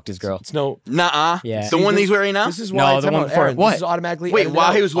lineup. I fucked his girl. It's no. Nuh-uh. Yeah. The one he's wearing now. This is No, why the time one out, before. Aaron, What? This is automatically. Wait, edited while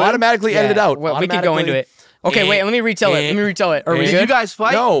out. he was with him? automatically edited out. Well, we could go into it. Okay, wait. Let me retell it. Are we Did good? you guys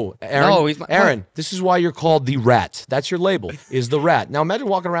fight? No, Aaron. No, he's my- Aaron, this is why you're called the Rat. That's your label, is the Rat. Now imagine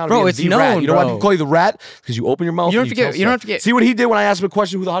walking around and Bro, being it's the Rat. known, You know why bro. people call you the Rat? Because you open your mouth. You don't and have to tell get- you don't stuff. have to get- See what he did when I asked him a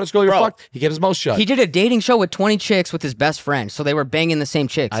question, who the hottest girl you Bro. fucked? He kept his mouth shut. He did a dating show with 20 chicks with his best friend, so they were banging the same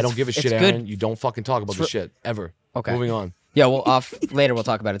chicks. I don't give a shit, it's Aaron. good. You don't fucking talk about this shit ever. Okay. Moving on. Yeah, well, later we'll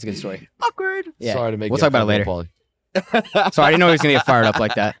talk about it. It's a good story. Awkward. Yeah. Sorry to make We'll you talk about it uncomfortable, later. Pauly. So I didn't know he was gonna get fired up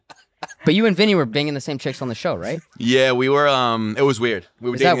like that. But you and Vinny were banging the same chicks on the show, right? Yeah, we were. It was weird. We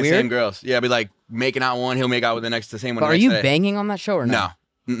were Is that dating the same weird? girls. Yeah, we like making out one. He'll make out with the next, the same one. But the are next you day. banging on that show or No.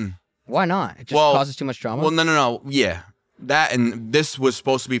 not? Why not? It just Well- causes too much drama. Well, no. Yeah. That and this was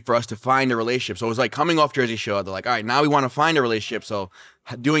supposed to be for us to find a relationship. So it was like coming off Jersey Shore. They're like, all right, now we want to find a relationship. So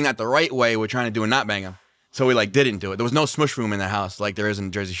doing that the right way, we're trying to do and not bang them. So we like didn't do it. There was no smush room in the house like there is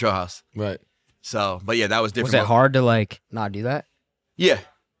in Jersey Shore house. Right. So, but yeah, that was different. was it hard to like not do that? Yeah.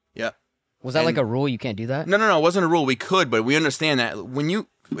 Yeah. Was that And- like a rule you can't do that? No. It wasn't a rule. We could, but we understand that when you,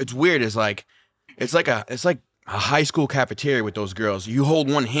 it's weird. It's like a high school cafeteria with those girls. You hold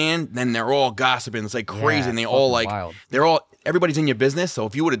one hand, then they're all gossiping. It's like crazy, Yeah, and they it's all fucking like wild. everybody's in your business. So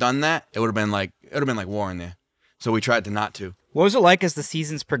if you would have done that, it would have been like war in there. So we tried to not to. What was it like as the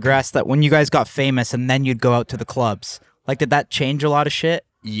seasons progressed that when you guys got famous and then you'd go out to the clubs? Like, did that change a lot of shit?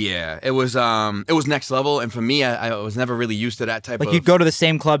 Yeah, it was next level, and for me, I was never really used to that type Like, of. you'd go to the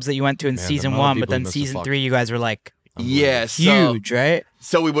same clubs that you went to in Man, the season amount of 1, but people then who missed the season fuck. 3, you guys were like yeah, so, huge, right?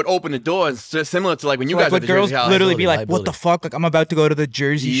 So we would open the doors, similar to like when you Like, guys would at the girls Jersey house. literally be like, Liability. what the fuck? Like, I'm about to go to the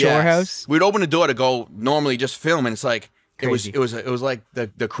Jersey Shore Yes. house? We'd open the door to go normally just film, and it's like Crazy. it was like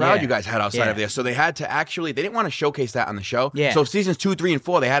the crowd Yeah. you guys had outside Yeah. of there. So they had to they didn't want to showcase that on the show. Yeah. So seasons 2, 3, and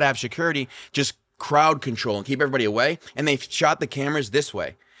 4, they had to have security just crowd control and keep everybody away. And they shot the cameras this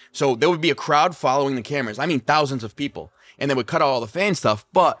way, so there would be a crowd following the cameras. I mean, thousands of people. And they would cut out all the fan stuff.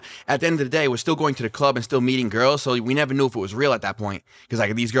 But at the end of the day, we're still going to the club and still meeting girls. So we never knew if it was real at that point. Because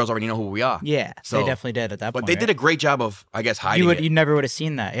like these girls already know who we are. Yeah, So- they definitely did at that But point. they did a great job of, I guess, hiding it. You never would have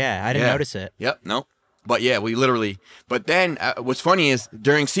seen that. Yeah, I didn't Yeah. notice it. Yep, no. But yeah, we literally. But then what's funny is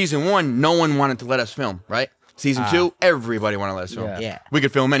during season 1, no one wanted to let us film, right? Season 2, everybody wanted to let us film. Yeah. Yeah. We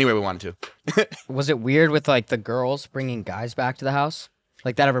could film anywhere we wanted to. Was it weird with like the girls bringing guys back to the house?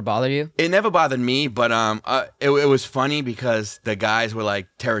 Like that ever bothered you? It never bothered me, but it was funny because the guys were like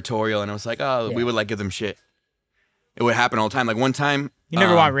territorial, and it was like, oh, we Yeah. would like give them shit. It would happen all the time. Like one time. You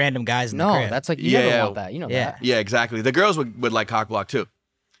never want random guys in the No, crib. that's like you Yeah. never want that. You know Yeah. that. Yeah, exactly. The girls would like cock block too.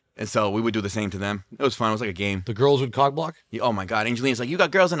 And so we would do the same to them. It was fun. It was like a game. The girls would cock block? Oh my God. Angelina's like, you got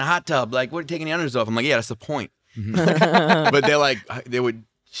girls in a hot tub. Like, what are you taking the unders off? I'm like, yeah, that's the point. But they're like,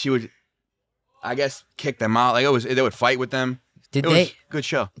 she would, I guess, kick them out. Like, they would fight with them. Did It they? was a good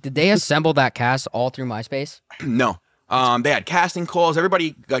show. Did they assemble that cast all through MySpace? No. They had casting calls.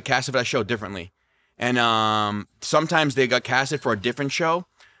 Everybody got casted for that show differently. And sometimes they got casted for a different show.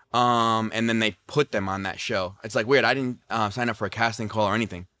 And then they put them on that show. It's like weird. I didn't sign up for a casting call or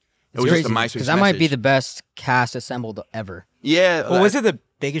anything. It was just a MySpace Because that might be message. the best cast assembled ever. Yeah. Well, was it the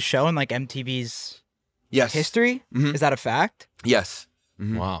biggest show in like MTV's Yes. history? Mhm. Is that a fact? Yes.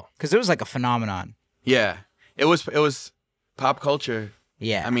 Wow. Because it was like a phenomenon. Yeah. It was pop culture.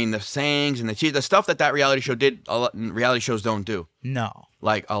 Yeah. I mean, the sayings and the stuff that reality show did, reality shows don't do. no.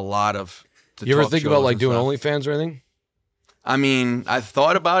 Like a lot of. the You ever talk think shows about like and doing stuff. OnlyFans or anything? I mean, I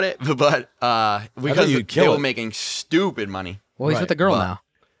thought about it, but because you'd they kill were it. making stupid money. Well, he's Right, with the girl but- now.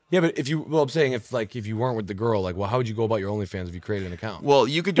 Yeah, but I'm saying if you weren't with the girl, like, well, how would you go about your OnlyFans if you created an account? Well,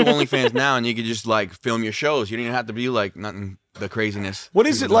 you could do OnlyFans now, and you could just like film your shows. You didn't have to be like nothing the craziness. What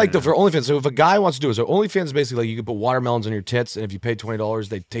is it people like do though for OnlyFans? So if a guy wants to do it, so OnlyFans is basically like you can put watermelons on your tits, and if you pay $20,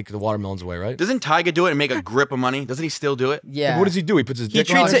 they take the watermelons away, right? Doesn't Tiger do it and make a grip of money? Doesn't he still do it? Yeah. What does he do? He puts his He dick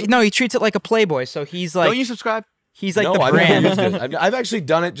treats on it. No, he treats it like a Playboy. So he's like, Don't you subscribe? he's like no, the I've never brand. used it. I've actually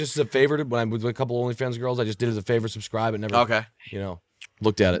done it just as a favor to, when I'm with a couple OnlyFans girls. I just did it as a favor, subscribe, and never, Okay.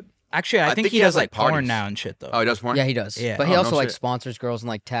 Looked at it. Actually, I think he has, does like porn parties. now and shit though. Oh, he does porn? Yeah, he does. Yeah. But he Oh, also no like shit. sponsors girls and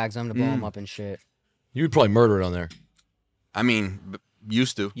like tags them to blow them up and shit. You would probably murder it on there. I mean,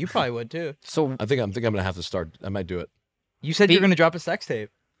 used to. You probably would too. So I think I'm gonna have to start. I might do it. You said you're gonna drop a sex tape.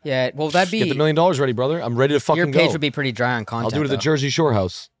 yeah, well that'd Get the $1 be million ready, brother. I'm ready to fucking your page go. would be pretty dry on content. I'll do it at the though. Jersey Shore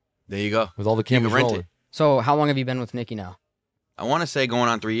house There you go. with all the can cameras rent it. rolling. So how long have you been with Nikki now? I want to say going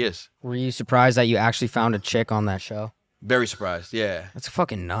on 3 years. Were you surprised that you actually found a chick on that show? Very surprised. Yeah. That's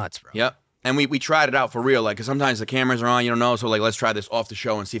fucking nuts, bro. Yep. And we tried it out for real, like, 'cause sometimes the cameras are on, you don't know, so like, let's try this off the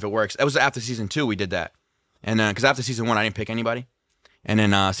show and see if it works. That was after season 2 we did that, and because after season 1 I didn't pick anybody, and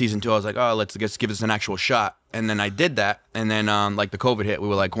then season 2 I was like, oh, let's give this an actual shot, and then I did that, and then like the COVID hit, we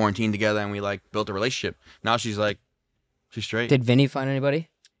were like quarantined together, and we like built a relationship. Now she's straight. Did Vinny find anybody?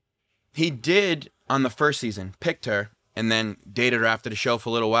 He did. on the first season, picked her, and then dated her after the show for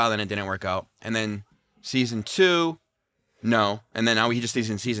a little while, then it didn't work out. And then season 2, no. And then now he just is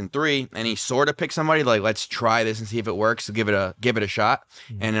in season 3, and he sort of picked somebody, like, let's try this and see if it works, so give it a shot.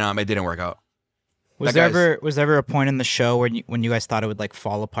 And it didn't work out. Was there ever a point in the show when you guys thought it would like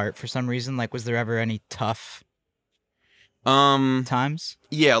fall apart for some reason? Like, was there ever any tough times?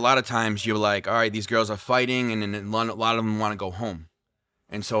 Yeah, a lot of times you're like, all right, these girls are fighting, and then a lot of them want to go home.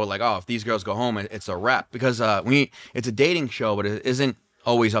 And so like, oh, if these girls go home, it's a wrap. Because it's a dating show, but it isn't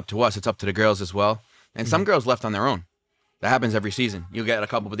always up to us. It's up to the girls as well. And some girls left on their own. That happens every season. You'll get a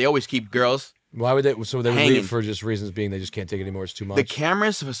couple, but they always keep girls. Why would they? So they would hanging. leave for just reasons being they just can't take it anymore. It's too much. The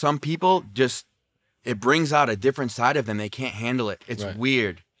cameras for some people it brings out a different side of them. They can't handle it. It's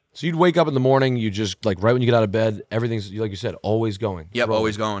weird. So you'd wake up in the morning, you just, like, right when you get out of bed, everything's, like you said, always going. Yep,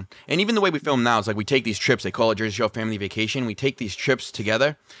 always going. And even the way we film now is like we take these trips. They call it Jersey Shore Family Vacation. We take these trips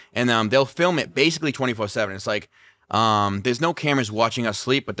together, and they'll film it basically 24/7. It's like there's no cameras watching us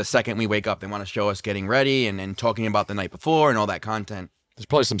sleep, but the second we wake up, they want to show us getting ready and talking about the night before and all that content. There's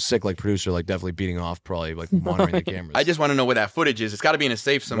probably some sick, like, producer, like, definitely beating off, probably, like, monitoring the cameras. I just want to know where that footage is. It's got to be in a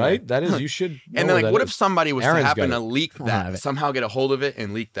safe somewhere. Right? That is, you should And then, like, what if somebody was Aaron's to happen got to leak that, somehow get a hold of it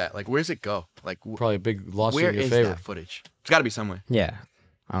and leak that? Like, where's it go? Like, probably a big lawsuit where in your is favor. that footage? It's got to be somewhere. Yeah.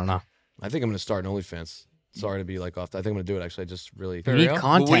 I don't know. I think I'm going to start an OnlyFans. Sorry to be, like, off. I think I'm going to do it, actually. I just really... You need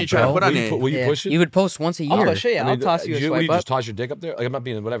content, What are you trying to put on will it? Will you push it? You would post once a year. I'll push it. Yeah, I'll toss you a What do swipe you up. just toss your dick up there? Like, I'm not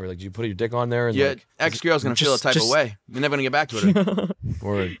being whatever. Like, do you put your dick on there? And Yeah, like, ex-girl's going to feel a type of way. You're never going to get back to it.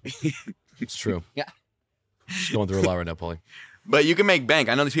 Word. It's true. Yeah. Just going through a lot right now, Pauly. But you can make bank.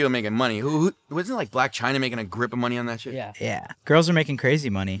 I know these people making money. Who wasn't like Black China making a grip of money on that shit? Yeah. Yeah, girls are making crazy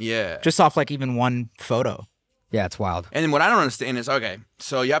money. Yeah. Just off like even one photo. Yeah, it's wild. And then what I don't understand is, okay,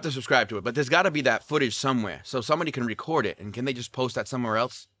 so you have to subscribe to it, but there's got to be that footage somewhere. So somebody can record it, and can they just post that somewhere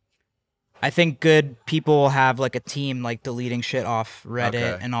else? I think good people have like a team like deleting shit off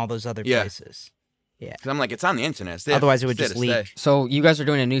Reddit and all those other places. Yeah. Because I'm like, it's on the internet. It's there. Otherwise, it would It's there just to leak. stay. So you guys are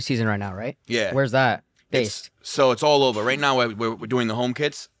doing a new season right now, right? Yeah. Where's that based? So it's all over. Right now, we're doing the home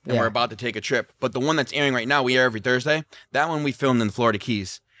kits, and Yeah. we're about to take a trip. But the one that's airing right now, we air every Thursday. That one we filmed in the Florida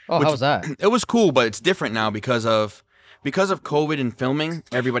Keys. Oh, how was that? It was cool, but it's different now because of COVID and filming.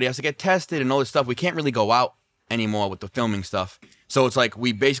 Everybody has to get tested and all this stuff. We can't really go out anymore with the filming stuff. So it's like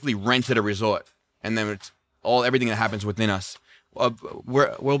we basically rented a resort, and then it's everything that happens within us.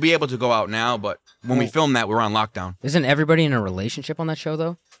 We'll be able to go out now, but when we film that, we're on lockdown. Isn't everybody in a relationship on that show,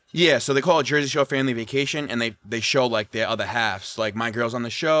 though? Yeah, so they call it Jersey Shore Family Vacation, and they show like their other halves. Like my girl's on the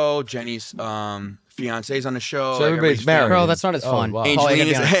show, Jenny's fiance's on the show. So like, everybody's married. Bro, that's not as Oh, fun. wow. Pauly, I gotta be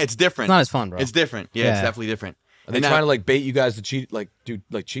Angelina's, honest. it's different. It's not as fun, bro. It's different. Yeah, Yeah. it's definitely different. Are they And trying to, like, bait you guys to cheat, like, do,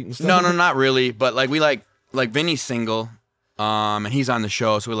 like, cheat and stuff? No, not really. But like we like Vinny's single, and he's on the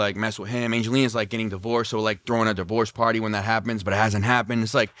show, so we like mess with him. Angelina's like getting divorced, so we're like throwing a divorce party when that happens, but it hasn't happened.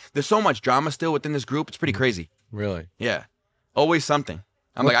 It's like there's so much drama still within this group. It's pretty crazy. Really? Yeah, always something.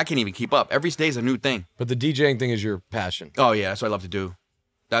 I'm like I can't even keep up. Every day's a new thing. But the DJing thing is your passion. Oh yeah, that's what I love to do.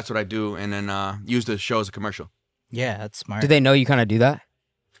 That's what I do, and then use the show as a commercial. Yeah, that's smart. Do they know you kind of do that?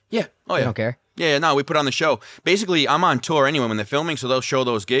 Yeah. Oh They yeah. don't care. Yeah, no, we put on the show. Basically, I'm on tour anyway when they're filming, so they'll show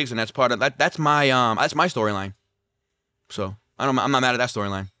those gigs, and that's part of that. That's my storyline. So I'm not mad at that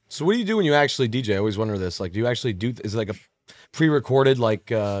storyline. So what do you do when you actually DJ? I always wonder this. Like, do you actually do, is it like a pre-recorded, like,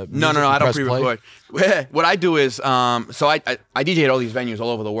 No, music I you don't press play? pre-record. What I do is, so I DJ at all these venues all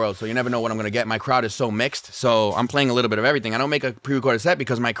over the world, so you never know what I'm gonna get. My crowd is so mixed, so I'm playing a little bit of everything. I don't make a pre-recorded set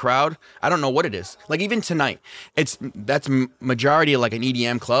because my crowd, I don't know what it is. Like even tonight, that's majority of like an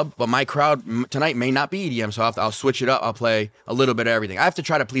EDM club, but my crowd tonight may not be EDM, so I'll switch it up. I'll play a little bit of everything. I have to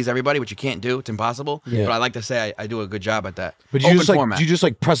try to please everybody, which you can't do. It's impossible. Yeah. But I like to say I do a good job at that. But you Open just like, format. do you just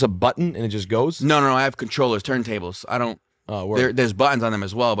like press a button and it just goes? No, I have controllers, turntables. I don't. Oh, word. There's buttons on them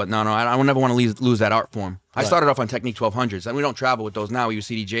as well, but no, I don't never want to lose that art form. I started off on Technique 1200s, and we don't travel with those now. We use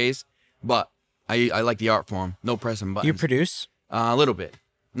CDJs, but I like the art form. No pressing buttons. You produce? A little bit,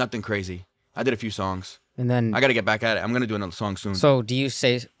 nothing crazy. I did a few songs. And then, I got to get back at it. I'm gonna do another song soon. so do you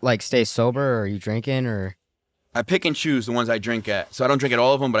stay sober, or are you drinking, or? I pick and choose the ones I drink at. So I don't drink at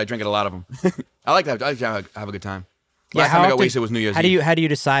all of them, but I drink at a lot of them. I like to have a good time. Last time I got wasted was New Year's Eve. How do you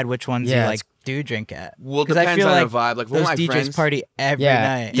decide which ones Yeah, you like do drink at? Well, it 'Cause I depends feel on like the vibe. Like with those my DJs friends, party every Yeah.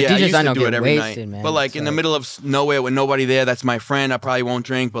 night. The yeah, I DJs used I to know do it get every wasted, night. man. But like in the So- middle of nowhere with nobody there, that's my friend. I probably won't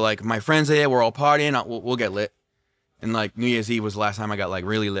drink. But like my friends are there, we're all partying. We'll get lit. And like New Year's Eve was the last time I got like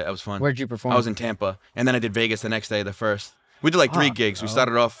really lit. That was fun. Where'd you perform? I was in Tampa, and then I did Vegas the next day, the first. We did like 3 gigs. We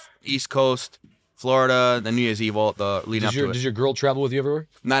started off East Coast, Florida, then New Year's Eve, all the leading up to it. Does your girl travel with you everywhere?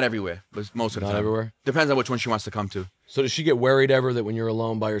 Not everywhere, but most of the Not time. everywhere? Depends on which one she wants to come to. So does she get worried ever that when you're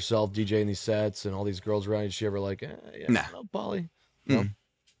alone by yourself DJing these sets and all these girls around, is she ever like, yeah, Nah. no, Pauly? No.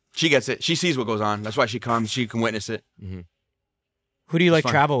 She gets it. She sees what goes on. That's why she comes. She can witness it. Who do you like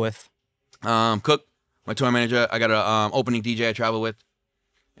fun. travel with? Cook, my tour manager. I got a opening DJ I travel with,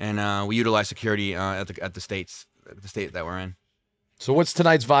 and we utilize security at the state that we're in. So what's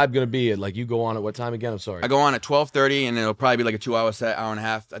tonight's vibe going to be? Like you go on at what time again? I'm sorry. I go on at 12:30, and it'll probably be like a 2-hour set, hour and a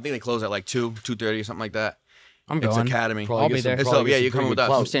half. I think they close at like 2:30, something like that. I'm It's going. Academy. Probably I'll get be some- there. It's probably dope. get Yeah, some you're pretty coming good with us.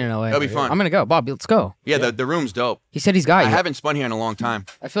 clout. I'm staying in LA. That'll be fun. I'm gonna go. Bob, let's go. Yeah, the room's dope. He said he's got I you. haven't spun here in a long time.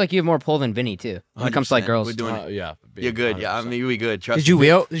 I feel like you have more pull than Vinny too when it comes to like 100%. girls. We're doing it. Yeah. You're good. Yeah, I mean, we good. Trust Did you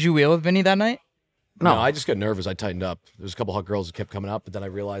me. wheel with Vinny that night? No, I just got nervous. I tightened up. There's a couple hot girls that kept coming up, but then I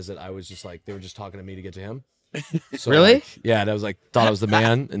realized that I was just like, they were just talking to me to get to him. So Really? like, yeah, and I was like, thought I was the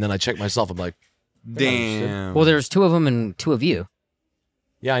man, and then I checked myself. I'm like, Damn. Well, there's 2 of them and 2 of you.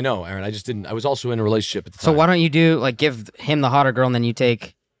 yeah, I know, Aaron. I just didn't. I was also in a relationship at the So time. why don't you do like give him the hotter girl and then you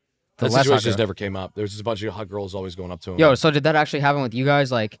take the That less hot situation girl? just never came up. There's just a bunch of hot girls always going up to him. Yo, so did that actually happen with you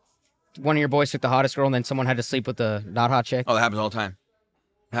guys? Like, one of your boys took the hottest girl and then someone had to sleep with the not hot chick? Oh, that happens all the time.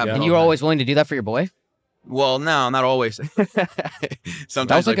 It happens Yeah. And all you the were time. always willing to do that for your boy? Well, no, not always. Sometimes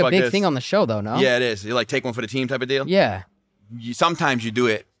That was like a fuck big this. thing on the show, though, no? Yeah, it is. You like take one for the team type of deal. Yeah. Sometimes you do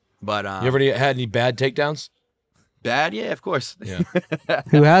it, but You ever had any bad takedowns? bad? Yeah, of course. Yeah.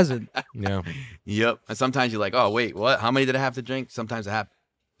 Who hasn't? Yeah. Yep. And sometimes you're like, oh wait, what? How many did I have to drink? Sometimes it happens.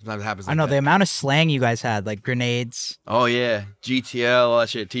 Sometimes it happens. I like know that. the amount of slang you guys had, like grenades. Oh yeah, GTL, all that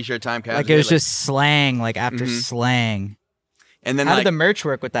shit. T-shirt time casual. Like it was just slang, like after Mhm. slang. And then How like did the merch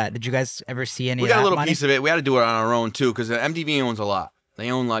work with that? Did you guys ever see any we of got that a little money? piece of it. We had to do it on our own too, because MTV owns a lot.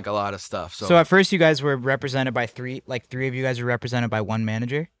 They own like a lot of stuff. So, So at first you guys were represented by 3, like 3 of you guys were represented by 1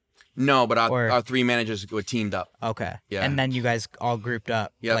 manager? no, but or- our 3 managers were teamed up. Okay. Yeah. And then you guys all grouped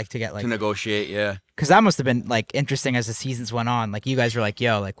up, Yep. like to get like, to negotiate. Yeah. because that must have been like interesting as the seasons went on. Like you guys were like,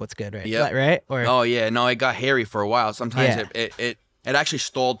 yo, like what's good, right? Yep. Right? Or Oh yeah, no, it got hairy for a while. Sometimes Yeah. it actually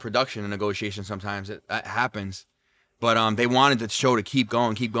stalled production and negotiation. Sometimes it happens, but they wanted the show to keep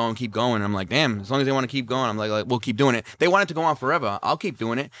going, keep going, keep going. And I'm like, damn, as long as they want to keep going, I'm like we'll keep doing it. They want it to go on forever. I'll keep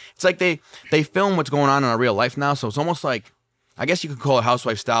doing it. It's like they film what's going on in our real life now, so it's almost like, I guess you could call it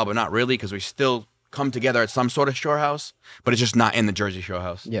housewife style, but not really, because we still come together at some sort of shore house, but it's just not in the Jersey Shore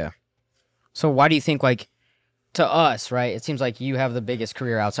house. Yeah. So why do you think, like, to us, right, it seems like you have the biggest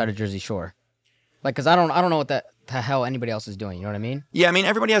career outside of Jersey Shore? Like, because I don't know what the hell anybody else is doing, you know what I mean? Yeah, I mean,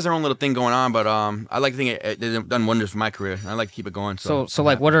 everybody has their own little thing going on, but I like to think it's done wonders for my career. I like to keep it going. So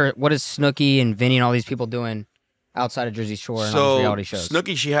like, what is Snooki and Vinny and all these people doing outside of Jersey Shore and all these reality shows?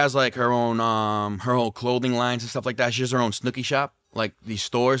 Snooki, she has like her own her whole clothing lines and stuff like that. She has her own Snooki shop, like these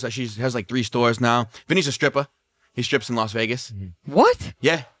stores that she has like 3 stores now. Vinny's a stripper. He strips in Las Vegas. What?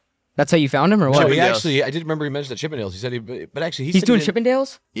 Yeah. That's how you found him, or what? No, he Chippendales. actually, I did remember he mentioned the Chippendales. He said but actually He's said doing he didn't-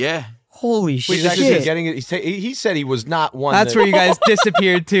 Chippendales? Yeah. Holy He's shit! actually getting it. He said he was not one. that's that, where you guys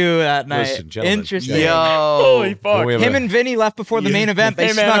disappeared to that night. Listen, gentlemen. Interesting. Yo. Holy Don't we have Him a- and Vinny left before the main event. They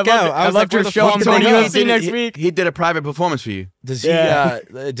Hey, man, snuck I loved out. it. I was I like, loved where your the show. fuck I'm did going they to go? UFC next week. He did a private performance for you. Does he? Yeah.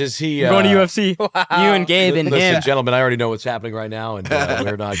 Does he? I'm going to UFC. You and Gabe and Listen, him. gentlemen, I already know what's happening right now, and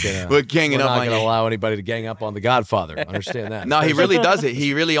we're not gonna. We're ganging up not on gonna you. allow anybody to gang up on the Godfather. Understand that? No, he really does it.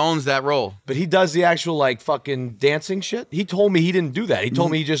 He really owns that role. But he does the actual like fucking dancing shit. He told me he didn't do that. He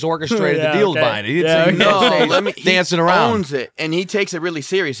told me he just orchestrated the deals behind it. He didn't say he was on stage he dancing around. owns it, and he takes it really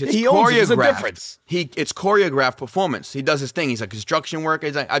serious. It's He owns it. There's a choreographed. difference. It's choreographed performance. He does his thing. He's a construction worker.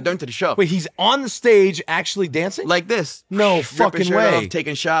 He's like, I've done to the show. Wait, he's on the stage actually dancing? Like this. No Ripping fucking shirt way. off,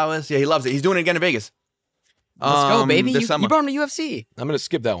 taking showers. Yeah, he loves it. He's doing it again in Vegas. Let's go, baby. This You summer. brought him to UFC. I'm gonna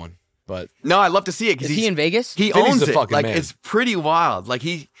skip that one, but No, I love to see it because Is he in Vegas? He Vinny's owns the it. fucking Like man. it's pretty wild. Like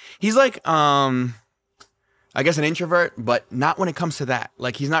he's like I guess an introvert, but not when it comes to that.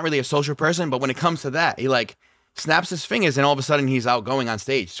 Like he's not really a social person, but when it comes to that, he like snaps his fingers and all of a sudden he's outgoing on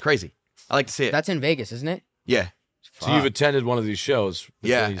stage. It's crazy. I like to see it. That's in Vegas, isn't it? Yeah. so you've attended one of these shows.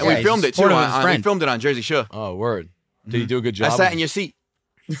 with Yeah. Vinny's- And we he's filmed it too. supportive of his We friend. filmed it on Jersey Shore. Oh, word. Did he do a good job? I sat in your seat.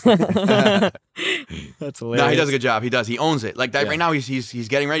 That's hilarious. No, he does a good job. He does. He owns it. Like that Yeah. right now he's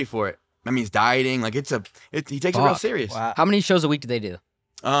getting ready for it. I mean, he's dieting. Like he takes it real Fuck. serious. Wow. How many shows a week do they do?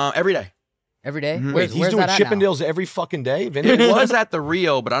 Every day. Every day? Mhm. Where's, He's where's doing that at now? Chippendales every fucking day. Vinny? It was at the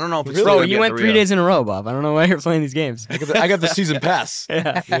Rio, but I don't know if it's Really? still Bro, gonna be you at went the 3 Rio. days in a row, Bob. I don't know why you're playing these games. I got the season pass.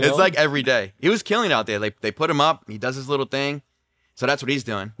 Yeah. You know? It's like every day. He was killing it out there. They put him up. He does his little thing. So that's what he's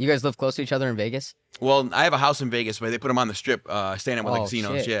doing. You guys live close to each other in Vegas? Well, I have a house in Vegas where they put him on the strip, staying at one of the Oh,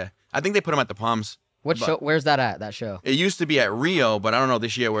 casinos. shit. Yeah. I think they put him at the Palms. What But- show? Where's that at? That show? It used to be at Rio, but I don't know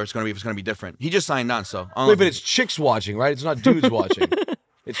this year where it's gonna be. If it's gonna be different. He just signed on, so I don't know Wait, if but he- it's chicks watching, right? It's not dudes watching.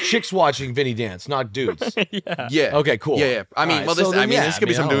 It's chicks watching Vinny dance, not dudes. Yeah. Okay, cool. Yeah. I mean, All right, well, so this, then, I mean, yeah, this could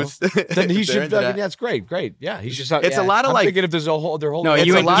be some I don't dudes. know. Then he They're should. into that. That's great. Great. Yeah, he's just. It's a lot of I'm like. thinking if there's a whole, they're holding. No, It's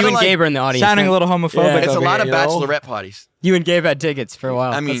you a and lot of, like, Gabe are in the audience. Sounding a man. little homophobic. It's a over lot of here, you know? bachelorette parties. You and Gabe had tickets for a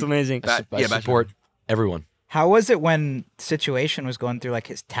while. I mean, That's amazing. I support everyone. How was it when Situation was going through like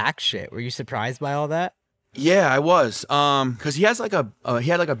his tax shit? Were you surprised by all that? Yeah, I was. Cause he has like he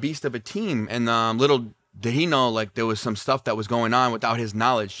had like a beast of a team, and little did he know like there was some stuff that was going on without his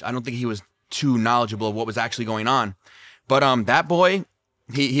knowledge. I don't think he was too knowledgeable of what was actually going on. But that boy,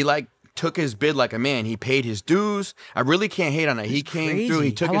 he like took his bid like a man. He paid his dues. I really can't hate on it. He came through.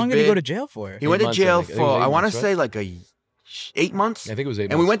 He took How his long bid. did he go to jail for? He went to months, I jail think. I think it was for 8 I want to months, right? say like 8 months. I think it was 8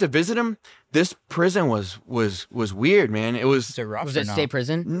 months. And we went to visit him. This prison was weird, man. It was Is it rough Was or it no? state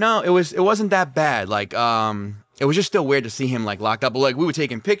prison? no, it wasn't that bad. Like it was just still weird to see him like locked up. But like we were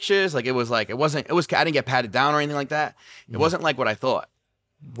taking pictures. Like it was I didn't get patted down or anything like that. It wasn't like what I thought.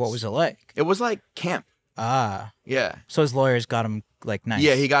 What was it like? It was like camp. Ah, Yeah. so his lawyers got him like nice.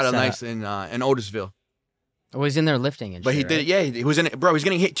 Yeah, he got a set nice up. in Otisville. Oh, he's in there lifting and But shit, he did right? it. Yeah, he was in it, bro. He was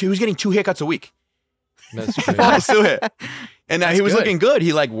getting 2 haircuts a week. That's crazy. I swear. And he was good. looking good.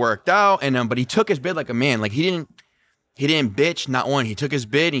 He like worked out, and but he took his bid like a man. Like he didn't bitch, not one. He took his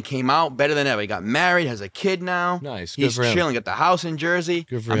bid. And he came out better than ever. He got married, has a kid now. Nice. Good He's for him. chilling. Got the house in Jersey.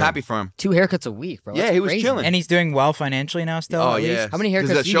 Good for I'm him. happy for him. 2 haircuts a week, bro. Yeah, That's he was crazy. chilling. And he's doing well financially now still. Oh at least? yeah. How many 'Cause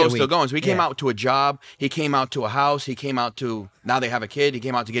haircuts the do you get a show's still week? going. So he came Yeah. out to a job. He came out to a house. He came out to now they have a kid. He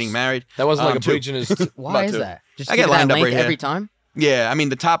came out to getting married. That wasn't like a two. breach in his. Why About is to. that? Just I to get that lined up length right here. every time? Yeah, I mean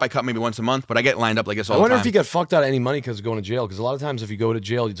the top I cut maybe once a month, but I get lined up like this all I wonder the if time. you got fucked out of any money because of going to jail. Because a lot of times, if you go to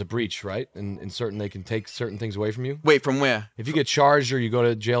jail, it's a breach, right? And they can take certain things away from you. Wait, from where? If you get charged or you go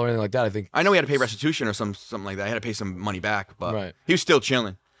to jail or anything like that, I think. I know he had to pay restitution or something like that. I had to pay some money back, but Right. he was still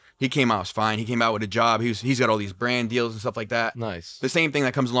chilling. He came out fine. He came out with a job. He's got all these brand deals and stuff like that. Nice. The same thing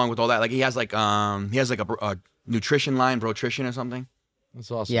that comes along with all that. Like he has like a nutrition line, Brotrition or something. That's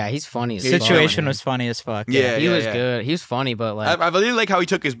awesome. Yeah, he's funny as fuck, Situation man. was funny as fuck. Yeah, He was yeah. good. He was funny, but like, I really like how he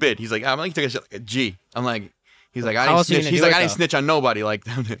took his bid. He's like, I'm like, he took a shit like a G. I'm like, he's like, I How didn't else are you snitch. gonna He's do like, it, I didn't though? snitch on nobody. Like,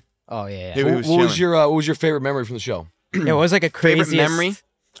 oh yeah. he What, was what was chilling. what was your favorite memory from the show? Yeah, what was like a favorite craziest memory?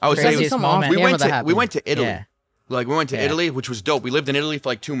 I would say Craziest it was, some moment. off we camera that we happened. went to Italy. Yeah. Like we went to Yeah. Italy, which was dope. We lived in Italy for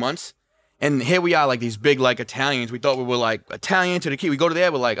like 2 months. And here we are, like these big like Italians. We thought we were like Italian to the key. We go to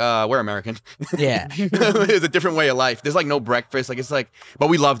there, we're like, we're American. Yeah. It's a different way of life. There's like no breakfast. Like it's like, but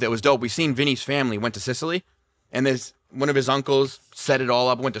we loved it. It was dope. We seen Vinny's family went to Sicily, and there's one of his uncles set it all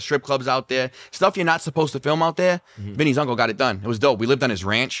up. Went to strip clubs out there. Stuff you're not supposed to film out there. Vinny's uncle got it done. It was dope. We lived on his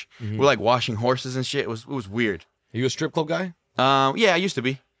ranch. We're like washing horses and shit. It was weird. Are you a strip club guy? Yeah, I used to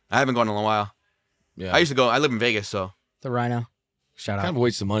be. I haven't gone in a while. Yeah. I used to go. I live in Vegas, so The Rhino. Shout kind out. of a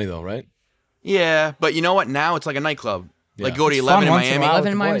waste of money though, right? yeah. But you know what? Now it's like a nightclub. Like Yeah. go to It's 11 fun in once in a Miami. while. 11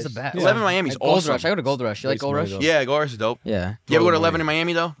 with in the Miami's boys. the best. 11 in Miami's Like Gold awesome. Rush. I go to Gold Rush. You like Waste Gold money, Rush? though. Yeah, Goris is dope. Yeah. You ever go to Totally. 11 in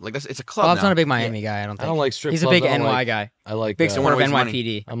Miami though? Like it's a club Bob's now. not a big Miami guy, I don't think. I don't like strip He's a clubs. big I don't NY like- guy. I like. Big Don't supporter wanna of waste money.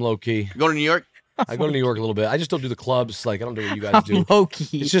 NYPD. I'm low key. You go to New York? I go to New York a little bit. I just don't do the clubs. Like I don't do what you guys do. Low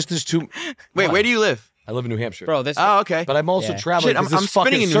key. It's just there's too. Wait, What? where do you live? I live in New Hampshire. Bro, this. Oh, okay. But I'm also Yeah. traveling. Shit, I'm- 'cause this I'm spinning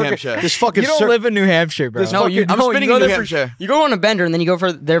fucking in New circuit- Hampshire. This fucking You don't circuit. live in New Hampshire, bro. This No, you I'm don't. spinning You go in New there for, Hampshire. you go on a bender and then you go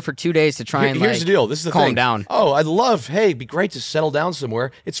there for 2 days to try and Here's like, the deal. This is the calm thing. down. Oh, I'd love. Hey, it'd be great to settle down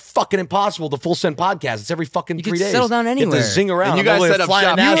somewhere. It's fucking impossible. The Full Send podcast. It's every fucking You 3 could days. settle down You anywhere. have to zing around. And you I'm guys literally set up flying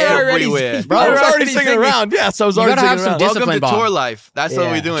shop out You there. already- everywhere. Bro, I was already singing. singing around. Yes, I was You already gotta have singing some around. discipline, Welcome to Bob. tour life. That's what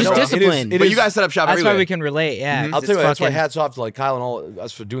Yeah. we're doing. Just bro. discipline. But you guys set up shop That's everywhere. why we can relate. Yeah. I'll tell you, that's why fucking- hats off to like Kyle and all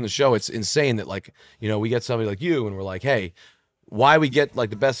us for doing the show. It's insane that like, you know, we get somebody like you and we're like, hey, why we get like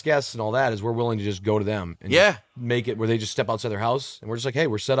the best guests and all that is we're willing to just go to them and Yeah. just make it where they just step outside their house and we're just like, hey,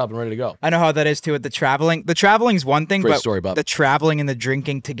 we're set up and ready to go. I know how that is too with the traveling. The traveling's one thing, Great but story, Bob. the traveling and the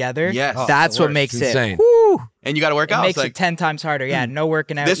drinking together, Yes. Oh, that's the what worst. makes It's it. insane. Woo, And you got to work it out. makes It's like, it 10 times harder. Yeah, no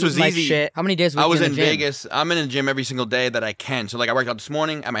working out. This was eating like easy. shit. How many days? I we was in in the gym? Vegas. I'm in the gym every single day that I can. So like I worked out this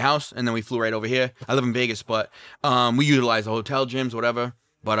morning at my house, and then we flew right over here. I live in Vegas, but we utilize the hotel gyms, whatever.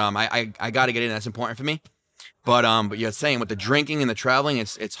 But I got to get in. That's important for me. But you're saying with the drinking and the traveling,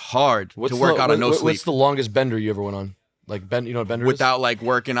 it's hard to work out on no sleep What's the longest bender you ever went on? Like bend, you know what bender is? without like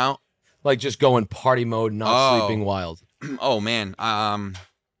working out. Like just going party mode, not Oh. sleeping wild. Oh man,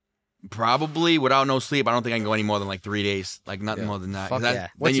 probably without no sleep. I don't think I can go any more than like 3 days. Like nothing Yeah. more than that. Fuck 'Cause that- yeah. Then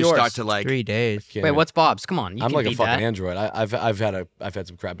What's you yours? start to like 3 days. Can't Wait, even- what's Bob's? Come on. You I'm can like a beat fucking that. android. I've had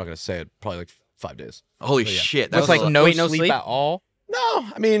some crap. I'm not gonna say it. Probably like 5 days. holy yeah. shit. With That's like a lot. no, Wait, no sleep sleep? at all. No,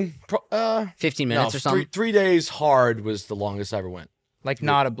 I mean, 15 no, minutes or something. 3 days hard was the longest I ever went. Like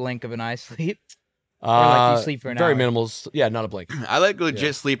not a blink of an eye sleep. like you sleep for an very hour? minimal. Yeah, not a blink. I like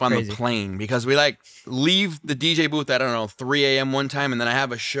legit sleep on Crazy. the plane because we like leave the DJ booth at, I don't know, 3 a.m. one time, and then I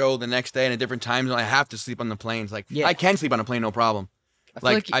have a show the next day in a different time zone. I have to sleep on the planes. Like, Yeah. I can sleep on a plane, no problem.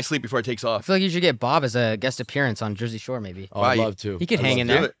 Like, I sleep before it takes I off. feel like you should get Bob as a guest appearance on Jersey Shore, maybe. Oh, I'd love to. He could I'd hang love in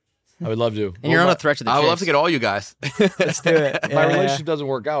to. there. I would love to. And you're not a threat to the I would love chicks. to get all you guys. Let's do it. If my Yeah. relationship doesn't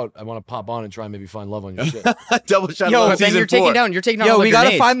work out, I want to pop on and try and maybe find love on your shit. Double shot. Yo, of But then season you're taking 4. down. You're taking down. Yo, all the we gotta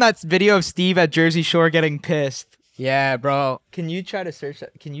grenades. find that video of Steve at Jersey Shore getting pissed. Yeah, bro. Can you try to search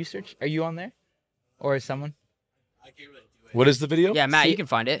that? Can you search? Are you on there? Or is someone? What is the video? Yeah, Matt, you can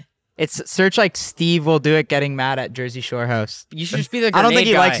find it. It's search like Steve will do it getting mad at Jersey Shore house. You should just be the grenade I don't think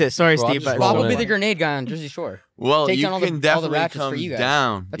he guy. likes it. Sorry, Bro, I'm Steve. just But Bob will rolling be in. the grenade guy on Jersey Shore. Well, Take you down all the- can all the definitely ratchets for come you guys.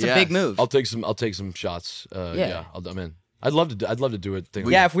 down. That's a big move. I'll take some shots. Yeah. I'm in. I'd love to do a thing.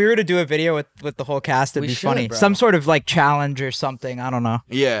 yeah, if we were to do a video with the whole cast, it'd We be should, funny. bro. Some sort of like challenge or something. I don't know.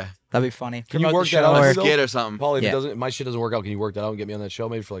 Yeah. That'd be funny. Can you Promote work the that show out? or- A skit or something. Pauly, if Yeah. it doesn't, if my shit doesn't work out, can you work that out and get me on that show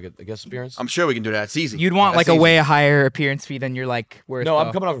maybe for like a guest appearance? I'm sure we can do that. It's easy. You'd want That's like a easy. way higher appearance fee than you're like worth. No, I'm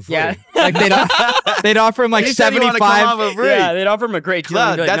though. coming off for free. Yeah, like they'd offer him like He said he wanna come 75. off for free. Yeah, they'd offer him a great deal. Cloud,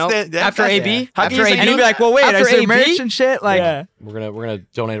 He'd be like, that's nope. the- that's- After that's- AB, How after can you say AB, And he'd be like, "Well, wait, after is there AB? merch and shit?" Like, Yeah. We're gonna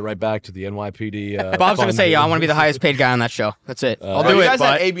donate it right back to the NYPD. Bob's gonna fund. say, "Yeah, I want to be the highest paid guy on that show." That's it. I'll Oh, do you it. guys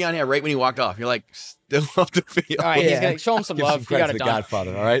had But AB on here right when he walked off. You're like, still love the video. all right, he's Yeah. gonna show him some Give love. some He credit got to it the done.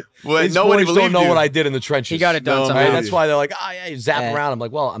 Godfather. All right. Well, These nobody boys don't believed know you. what I did in the trenches. He got it done No, somehow. Right? That's why they're like, "Ah, yeah, you zap Yeah. around." I'm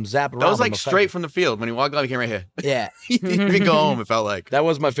like, "Well, I'm zapping around." That was but like I'm straight effective. from the field. When he walked off, he came right here. yeah. He didn't go home. It felt like. That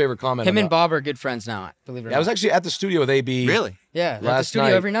was my favorite comment. Him and about- Bob are good friends now. Believe it or Yeah, I was not. actually at the studio with AB. Really? Yeah, they're at the last studio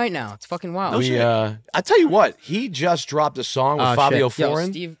night- every night now. It's fucking wild. We, I tell you what, he just dropped a song with Oh, Fabio shit. Yo,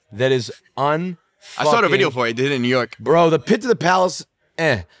 Foreign Steve- that is I saw the video for it. He did it in New York. Bro, the Pit to the Palace,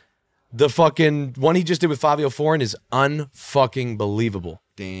 The fucking one he just did with Fabio Foreign is unfucking believable.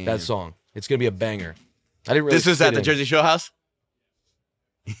 Damn. That song. It's gonna be a banger. I didn't really. This was fit at the in. Jersey Shore house?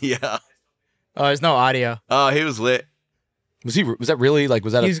 Yeah. Oh, there's no audio. Oh, he was lit. Was he? Was that really like?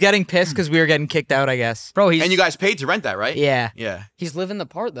 Was that? He was getting pissed because we were getting kicked out, I guess. Bro, he's And you guys paid to rent that, right? Yeah. Yeah. he's living the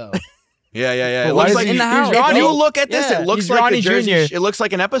part though. Yeah, yeah, yeah. It But why looks is like he- in the he's house. Ronnie, Bro. you look at this. Yeah, It looks he's like Ronnie the Jersey. Jr.. It looks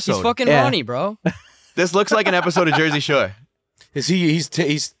like an episode. He's fucking Yeah. Ronnie, bro. This looks like an episode of Jersey Shore. Is he? He's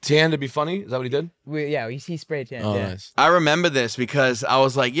tan to be funny. Is that what he did? He sprayed tan. Oh, yeah. nice. I remember this because I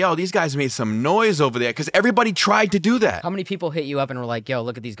was like, yo, these guys made some noise over there because everybody tried to do that. How many people hit you up and were like, "Yo,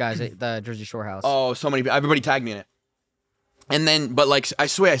 look at these guys at the Jersey Shore house"? Oh, so many. Everybody tagged me in it. And then, but like, I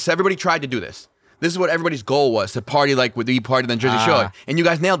swear, so everybody tried to do this. This is what everybody's goal was, to party like with the party than Jersey Shore. And you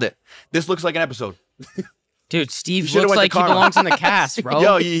guys nailed it. This looks like an episode. Dude, Steve should've looks went to like he Karma. belongs in the cast, bro.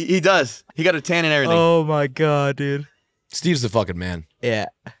 Yo, he does. He got a tan and everything. Oh my god, dude. Steve's the fucking man. Yeah.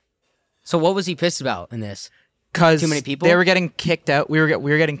 So what was he pissed about in this? Cause Too many people? They were getting kicked out. We were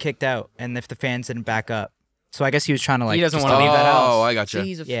getting kicked out, and if the fans didn't back up, so I guess he was trying to like. He doesn't just- want to leave that house. Oh, I gotcha.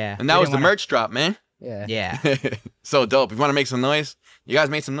 He's a- Yeah. And that we was the didn't wanna- merch drop, man. Yeah. Yeah. So dope. If you want to make some noise, you guys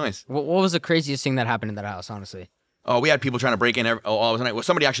made some noise. What was the craziest thing that happened in that house? Honestly, Oh, we had people trying to break in all the night. Well,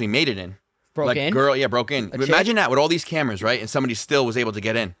 somebody actually made it in. broke like in. girl, yeah, broke in. A chick? Imagine that with all these cameras, right? And somebody still was able to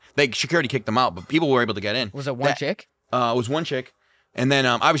get in. They security kicked them out, but people were able to get in. Was it one That- chick? It was one chick. And then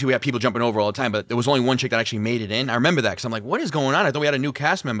obviously we had people jumping over all the time, but there was only one chick that actually made it in. I remember that because I'm like, what is going on? I thought we had a new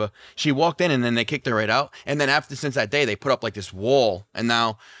cast member. She walked in and then they kicked her right out. And then since that day, they put up like this wall, and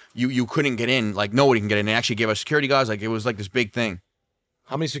now you couldn't get in. Like nobody can get in. They actually gave us security guards. Like it was like this big thing.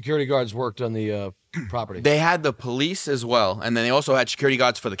 How many security guards worked on the property? They had the police as well, and then they also had security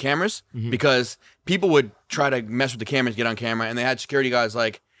guards for the cameras because people would try to mess with the cameras, get on camera, and they had security guards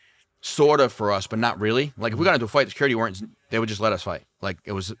like sort of for us, but not really. Like if we got into a fight, the security they would just let us fight. Like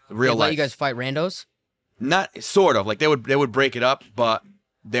it was real They life. let you guys fight randos? Not sort of like they would break it up, but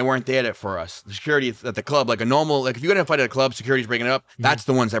they weren't there for us. The security at the club, like a normal, like if you got in a fight at a club, security's breaking it up. That's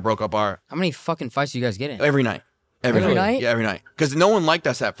the ones that broke up our How many fucking fights do you guys get in? every night. Every night? Yeah, every night. Because no one liked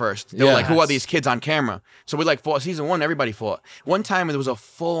us at first. They were Yeah. like, who are these kids on camera? So we like fought. Season 1, everybody fought. One time there was a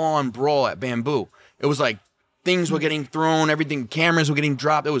full-on brawl at Bamboo. It was like things were getting thrown, everything, cameras were getting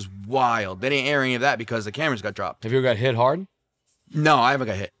dropped. It was wild. They didn't air any of that because the cameras got dropped. Have you ever got hit hard? No, I haven't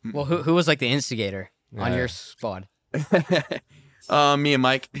got hit. Well, who was like the instigator on Yeah. your squad? Me and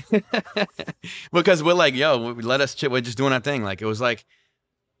Mike. Because we're like, yo, let us chip. We're just doing our thing. Like, it was like,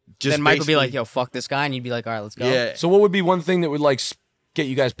 just Then Mike would be like, basically- "Yo, fuck this guy," and you'd be like, "All right, let's go." yeah. So what would be one thing that would like get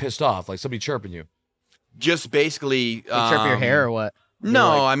you guys pissed off? Like somebody chirping you? Just basically. Like, chirp your hair or what?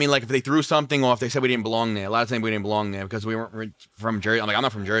 No, I mean, like if they threw something or if they said we didn't belong there. A lot of times we didn't belong there because we weren't from Jersey. I'm like, I'm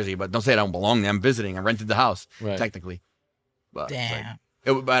not from Jersey, but don't say I don't belong there. I'm visiting. I rented the house, Right. technically. But it's like-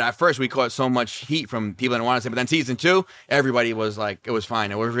 Damn. but at first we caught so much heat from people that didn't want to say. But then season 2, everybody was like, it was fine.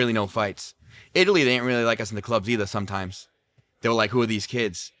 There was really no fights. Italy, they didn't really like us in the clubs either. Sometimes they were like, "Who are these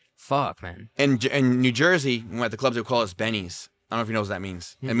kids?" Fuck, man. And in New Jersey, when we're at the clubs, they would call us bennies. I don't know if you know what that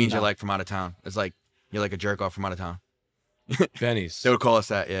means. It means you're like from out of town. It's like you're like a jerk off from out of town. Benny's. They would call us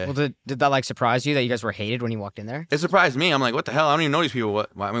that. Yeah. Well, did that like surprise you that you guys were hated when you walked in there? It surprised me. I'm like, what the hell? I don't even know these people.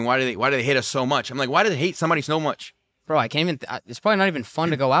 Why do they hate us so much? I'm like, why do they hate somebody so much? Bro, I can't even. It's probably not even fun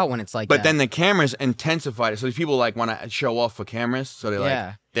to go out when it's like But that. then the cameras intensified it. So these people like want to show off for cameras. So they're like,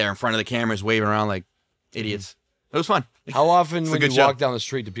 Yeah. they're in front of the cameras waving around like idiots. It was fun. How often a when you good show. walk down the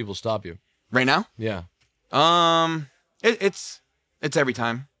street do people stop you? Right now? Yeah. It's every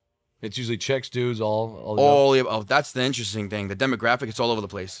time. It's usually chicks, dudes, all. Oh, that's the interesting thing. The demographic, it's all over the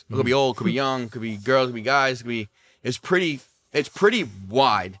place. It could be old, could be young, could be girls, could be guys, it's pretty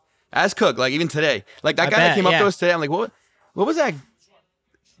wide. As Cook, like even today. Like that guy that came up to us today, I'm like, what was that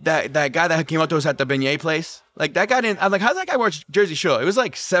guy that came up to us at the beignet place? Like that guy didn't, I'm like, how's that guy wear Jersey Shore? It was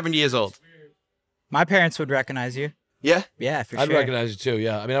like 70 years old. My parents would recognize you. Yeah? Yeah, for I'd sure. recognize you too.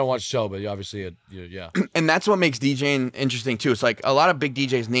 Yeah. I mean, I don't watch the show, but obviously, yeah. And that's what makes DJing interesting too. It's like a lot of big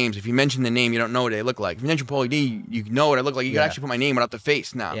DJs' names. If you mention the name, you don't know what they look like. If you mention Pauly D, you know what I look like. You can actually put my name without the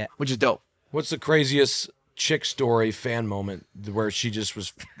face now, which is dope. What's the craziest chick story fan moment where she just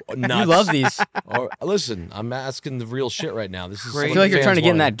was nuts? You love these. Or, listen, I'm asking the real shit right now. This is. I feel like you're trying to get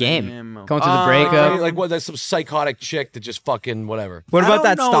in that game. Going through the breakup. Like what? That's some psychotic chick that just fucking whatever. What I about don't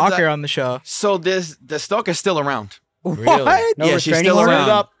that know stalker that- on the show? So the stalker's still around. Really? No Yeah, she's restraining still order? around.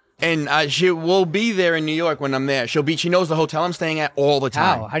 up. And she will be there in New York when I'm there. She knows the hotel I'm staying at all the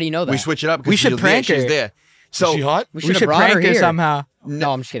time. How? How do you know that? We switch it up. 'cause We should she's prank there, her. She's there. So Is she hot? We We should should have brought her prank her here. somehow.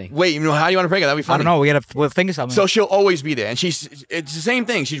 No, I'm just kidding. wait, how do you want to prank her? That'd be I funny. don't know. We'll think of something. So she'll always be there, and it's the same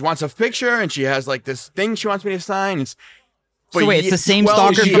thing. She wants a picture, and she has like this thing she wants me to sign. So wait, it's the same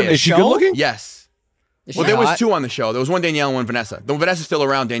 12 stalker years. from the Is she show? good looking? Yes. Is Well, she there was hot? two on the show. There was one Danielle and one Vanessa. The Vanessa's still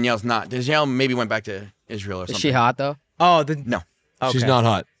around. Danielle's not. Danielle maybe went back to Israel or something. Is she hot though? Oh, No. okay. She's not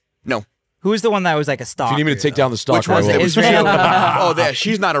hot. No. Who was the one that was like a If stalker? you need me to take down the stalker, Which one's I will. there? Israel? Oh, there.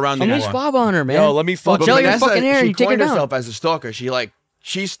 She's not around Unleash anymore. Bob on her, man. Yo, let me fuck. Well, Jelly your Vanessa, fucking hair, she you take her coined down. herself as a stalker.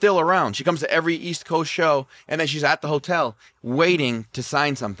 She's still around. She comes to every East Coast show, and then she's at the hotel waiting to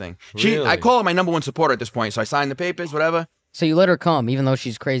sign something. Really? I call her my #1 supporter at this point. So I sign the papers, whatever. So you let her come, even though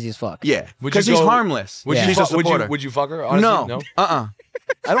she's crazy as fuck. Yeah, Would because you she's go- harmless. Would Yeah. you She's a fuck? supporter. Would you fuck her? Honestly, No. I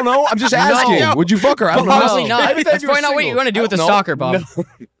don't know. I'm just asking. No. Would you fuck her? I don't know. Probably not. I thought That's you were probably not what you're single. going to do with the I don't stalker, Bob. know.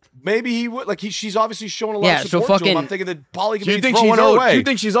 Maybe he would. Like she's obviously showing a lot Yeah, of so support to him. fucking- I'm thinking that Pauly could Do you be think throwing she's her owed? away. Do you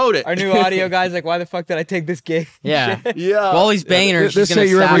think she's owed it? Our new audio guy's like, why the fuck did I take this gig? Yeah. Yeah. While he's banging her, This she's say going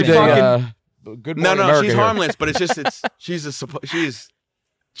to your stab everyday. him. Good No, Morning no, America she's here. harmless, but she's a supporter. She's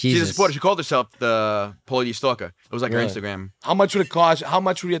a Jesus. supporter. She called herself the Pauly stalker. It was like her Really? Instagram. How much would it cost? How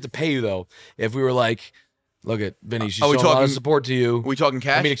much would we have to pay you though if we were like, look at Vinny, she's Are we showing a lot of talking- support to you. we talking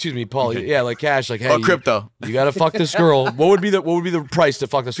cash? I mean, excuse me, Pauly. Okay. Yeah, like cash. Like, hey, or crypto? You gotta fuck this girl. What would be the price to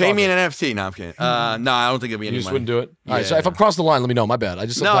fuck this? Pay me stalker? an NFT. No, I'm kidding. No, I don't think it'll be You any just money. wouldn't do it. All right. So Yeah. if I'm crossing the line, let me know. My bad. I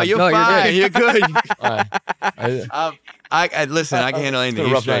just No, sometimes- you're No, you're fine. You're good. All right. I listen. I can handle anything. a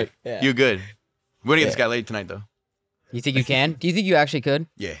You're rough straight. night. Yeah. You're good. We're gonna get this guy laid tonight, though. You think you can? Do you think you actually could?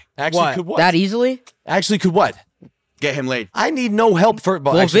 Yeah. Actually, What? could what? That easily? Actually, could what? Get him laid. I need no help for.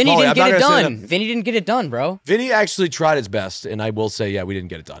 Well, actually, Vinny Pauly, didn't I'm get not it gonna say done. that- Vinny didn't get it done, bro. Vinny actually tried his best, and I will say, yeah, we didn't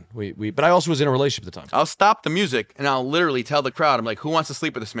get it done. But I also was in a relationship at the time. I'll stop the music and I'll literally tell the crowd, I'm like, who wants to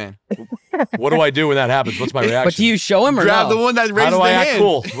sleep with this man? What do I do when that happens? What's my reaction? But do you show him or Grab no? the one that How raises do I their act hand.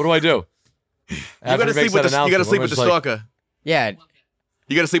 cool? What do I do? You gotta sleep with the stalker. Yeah,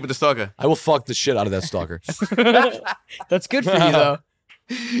 You gotta sleep with the stalker. I will fuck the shit out of that stalker. that's good for you though.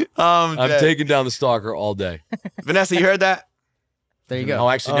 I'm dead. taking down the stalker all day. Vanessa, you heard that? There you go. No,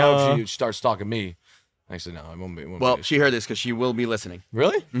 actually, now if she starts stalking me, actually, no, I won't be. Well, she heard this because she will be listening.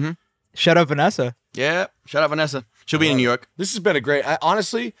 really? Shut up, Vanessa. Yeah. Shout out Vanessa. She'll be in New York. This has been a great.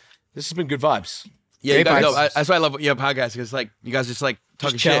 Honestly, this has been good vibes. Yeah, you Great guys, vibes. that's why I love your podcast because like you guys just like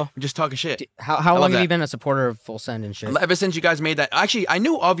talking shit, chill. just talking shit. How I long love have that. you been a supporter of Full Send and shit? Ever since you guys made that, actually, I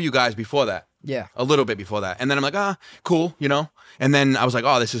knew of you guys before that. Yeah. A little bit before that. And then I'm like, cool, you know? And then I was like,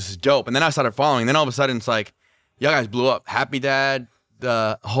 oh, this is dope. And then I started following. Then all of a sudden it's like, y'all guys blew up. Happy Dad,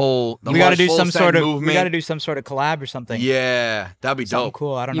 the whole We got to do Full some Send sort of. movement. We got to do some sort of collab or something. Yeah, that'd be Something dope.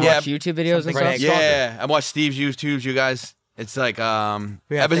 cool. I don't You know. watch YouTube videos and Something stuff? great. Yeah, I watched Steve's YouTubes, you guys. It's like, We gotta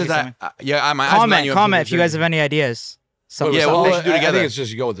ever think since of my eyes been on you Comment ever if you guys since have any ideas. Some, Yeah, something. well, they should do I together. think it's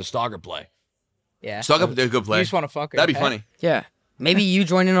just you go with the stalker play. Yeah. Stock up a good play. You just want to fuck her. That'd be okay? funny. Yeah. Maybe you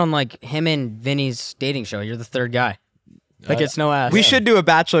join in on like him and Vinny's dating show. You're the third guy. Like it's no ass. We should do a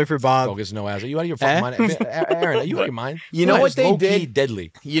bachelor for Bob. Focus, no ass. Are you out of your fucking mind? Aaron, are you out of your mind? You know what It's they low-key did?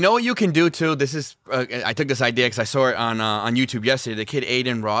 deadly. You know what you can do too? This is I took this idea because I saw it on YouTube yesterday. The kid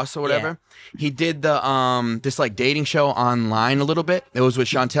Aiden Ross or whatever. He did the this like dating show online a little bit. It was with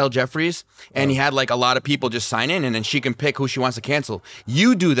Chantel Jeffries, and he had like a lot of people just sign in, and then she can pick who she wants to cancel.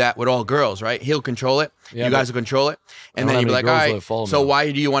 You do that with all girls, right? He'll control it. Yeah, you guys will control it, and then don't you'll be have like, any all girls right. that follow So me.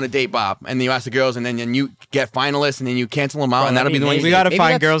 why do you want to date Bob? And then you ask the girls, and then you get finalists, and then you cancel them out, and that'll be the one. We got to Maybe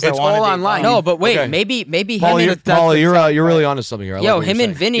find that's- girls that it's want all to date online. Bob. No, but wait, Okay. maybe him Pauly, and you're really onto something here. I like yo, what you're him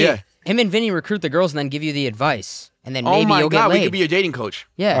and saying. Vinny, Yeah. him and Vinny recruit the girls and then give you the advice, and then Oh maybe my you'll God, get laid. we could be your dating coach.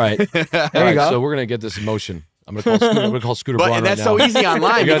 Yeah. All right. There All you right, go. so we're gonna get this in motion. I'm gonna call Scooter But Braun that's right so now. easy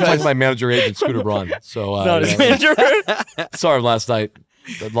online. You gotta talk because- to my manager agent, Scooter Braun. So No, yeah, sorry last night.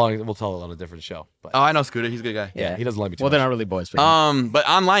 We'll tell it on a different show. But Oh, I know Scooter. He's a good guy. yeah, he doesn't like me too Well, much. they're not really boys. But But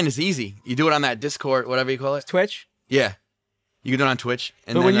online is easy. You do it on that Discord, whatever you call it. Twitch. Yeah, you can do it on Twitch.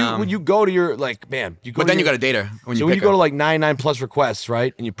 And But then, when you go to your like, man, you go. but then to you your, got to date her when So you when pick you go her. to like 99 plus requests,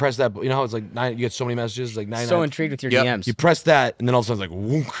 right? And you press that, you know how it's like 9. You get so many messages, like 99. so intrigued with your Yep. DMs. You press that, and then all of a sudden, it's like,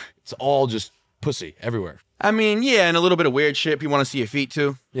 whoonk, it's all just pussy everywhere. I mean, yeah, and a little bit of weird shit. People want to see your feet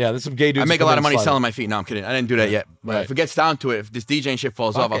too. Yeah, there's some gay dudes. I make a come lot in of money slide. selling my feet. No, I'm kidding. I didn't do that yet. But Right. if it gets down to it, if this DJ and shit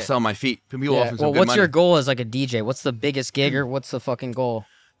falls off, I'll it. sell my feet. People Yeah. offer some Well, good what's money. your goal as like a DJ? What's the biggest gig or what's the fucking goal?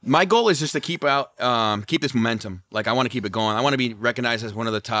 My goal is just to keep this momentum. Like I want to keep it going. I want to be recognized as one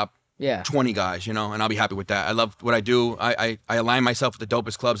of the top Yeah. 20 guys, you know, and I'll be happy with that. I love what I do. I align myself with the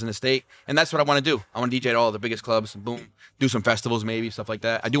dopest clubs in the state, and that's what I want to do. I want to DJ at all the biggest clubs, boom, do some festivals maybe, stuff like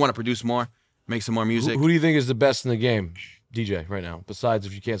that. I do want to produce more, make some more music. Who do you think is the best in the game, DJ, right now? Besides,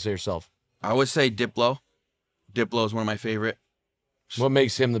 if you can't say yourself, I would say Diplo. Diplo is one of my favorite. what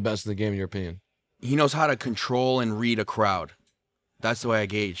makes him the best in the game, in your opinion? He knows how to control and read a crowd. That's the way I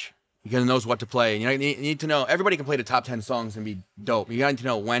gauge. He knows what to play. And you need to know, everybody can play the top 10 songs and be dope. You need to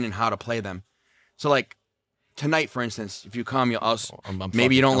know when and how to play them. So like tonight, for instance, if you come,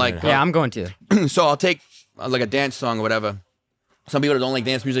 maybe you don't like, Yeah, I'm going to. so I'll take like a dance song or whatever. Some people don't like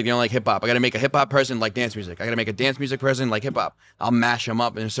dance music, they don't like hip hop. I got to make a hip hop person like dance music. I got to make a dance music person like hip hop. I'll mash them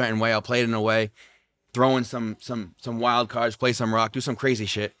up in a certain way. I'll play it in a way, throw in some wild cards, play some rock, do some crazy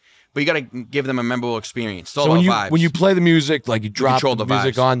shit. But you got to give them a memorable experience. It's all So about vibes. when you play the music, like you drop control the the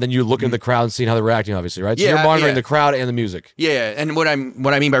music vibes. on, then you look at the crowd and see how they're reacting, obviously, right? So Yeah, you're monitoring yeah. the crowd and the music. Yeah, and what I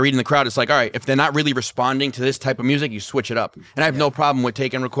mean by reading the crowd is like, all right, if they're not really responding to this type of music, you switch it up. And I have no problem with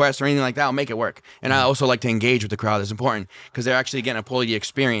taking requests or anything like that. I'll make it work. And I also like to engage with the crowd. It's important because they're actually getting a quality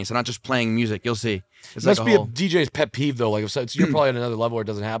experience and not just playing music. You'll see. It's It must like be a whole, a DJ's pet peeve though. Like, so you're probably at another level where it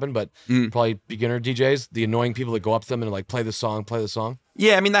doesn't happen, but probably beginner DJs, the annoying people that go up to them and like play the song.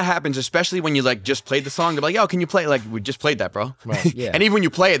 Yeah, I mean that happens, especially when you like just played the song. They're like, "Yo, can you play?" Like, we just played that, bro. Right. Yeah. And even when you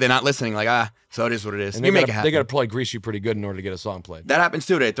play it, they're not listening. Like, so it is what it is. And You make it happen. they got to probably grease you pretty good in order to get a song played. That happens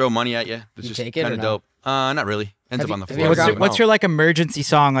too. They throw money at you. It's You just take it kind or of no? dope. Not really. Ends Have up on you- the have you floor. ever gotten- What's your like emergency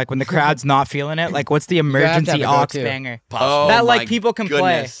song? Like when the crowd's not feeling it? Like what's the have to emergency have a aux go-to. banger? Oh, that my like people can play.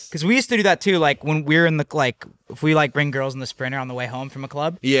 goodness. Because we used to do that too. Like when we're in the like if we like bring girls in the Sprinter on the way home from a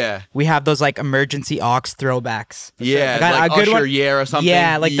club, Yeah. we have those like emergency aux throwbacks. Yeah, Like, like a good Usher one- Year or something.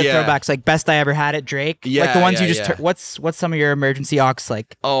 Yeah, like the Yeah. throwbacks, like Best I Ever Had It, Drake. Like Yeah, the ones yeah, you just. yeah. What's some of your emergency aux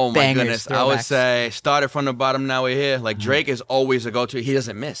like? Oh my bangers, goodness. I would throwbacks? say started from the bottom, now we're here. Like Drake is always a go-to. He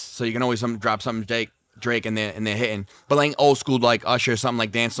doesn't miss. So you can always drop something Drake and they're hitting. But like old school like Usher, something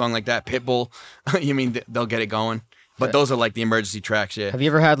like dance song like that, Pitbull, you mean they'll get it going. But those are like the emergency tracks, yeah. Have you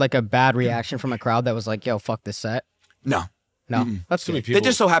ever had like a bad reaction from a crowd that was like, "Yo, fuck this set"? No. No, that's Too many good. people. They're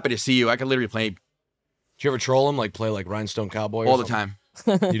just so happy to see you. I could literally play Do you ever troll them? Like play like Rhinestone Cowboy? Or all the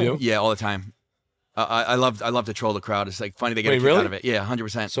something? time. You do? Yeah, all the time. I love to troll the crowd. It's like funny they get Wait, a kick really? out of it. Yeah,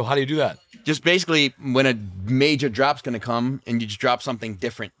 100%. So how do you do that? Just basically when a major drop's gonna come and you just drop something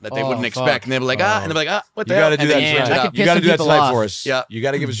different that they Oh, wouldn't fuck. expect, and they'll be like, and they'll be like, what the You hell? got to do And that then you Yeah, switch tonight. it that up. could You got to piss do that people tonight off. for us. Yeah. You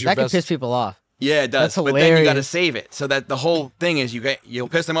got to give us your That could best. piss people off. Yeah, it does. That's But then you got to hilarious. save it. So that the whole thing is you'll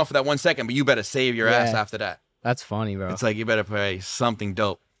piss them off for that 1 second, but you better save your ass Yeah. after that. That's funny, bro. It's like you better play something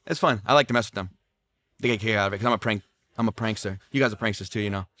dope. It's fun. I like to mess with them. They get a kick out of it because I'm a prankster. You guys are pranksters too, you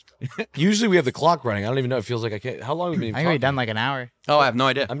know. Usually we have the clock running. I don't even know. It feels like I can't. How long have we been? I think we talking? done like an hour. Oh, I have no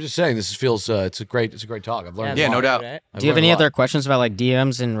idea. I'm just saying. This feels. It's a great talk. I've learned. Yeah, a lot. no doubt. Right? I've Do you have learned any a lot. other questions about like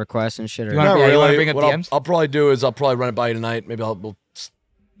DMs and requests and shit? Or You wanna- Not yeah, you wanna really. bring up What DMs? I'll probably do is I'll probably run it by you tonight. Maybe we'll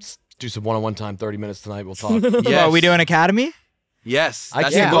do some one-on-one time, 30 minutes tonight. We'll talk. Yes. Are we doing Academy? Yes. I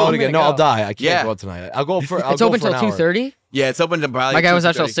That's can't the go goal. out again. No, I'll die. I can't Yeah. go out tonight. I'll go for. I'll it's go open for an till hour. 2:30. Yeah, it's open to probably. My guy was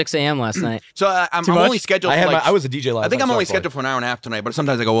out 2:30. till 6 a.m. last night. So I'm Too only much? scheduled. I for had like, I was a DJ last. I think night, I'm so only I'll play. scheduled for an hour and a half tonight, but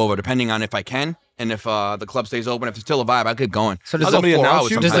sometimes I go over depending on if I can and if the club stays open. If it's still a vibe, I keep going. So does I'll go Somebody 4 announce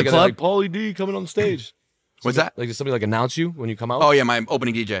hours you? Does the sometimes. club- like Pauly D coming on stage? What's that? Like, does somebody like announce you when you come out? Oh yeah, my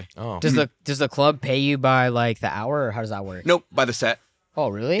opening DJ. Oh. Does the club pay you by like the hour, or how does that work? Nope, by the set. Oh,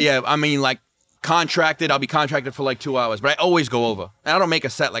 really? Yeah, I mean like contracted. I'll be contracted for like 2 hours, but I always go over. And I don't make a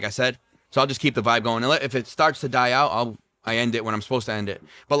set like I said, so I'll just keep the vibe going. And if it starts to die out, I end it when I'm supposed to end it.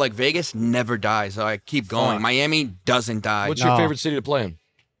 But like Vegas never dies, so I keep going. Fuck. Miami doesn't die. What's your favorite city to play in?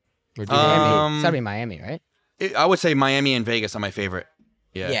 Or do you Miami. It's gotta be Miami, right? I would say Miami and Vegas are my favorite.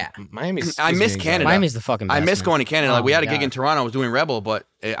 Yeah. Miami's. I miss Canada. Miami's the fucking best. I miss man. going to Canada. Oh Like we had a my gig God. in Toronto. I was doing Rebel, but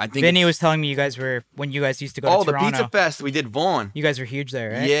I think Vinny was telling me you guys were when you guys used to go to the Toronto. Pizza Fest. We did Vaughan. You guys were huge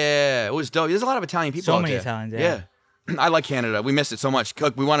there, right? Yeah, it was dope. There's a lot of Italian people So out many there. Italians, yeah. Yeah. I like Canada. We missed it so much.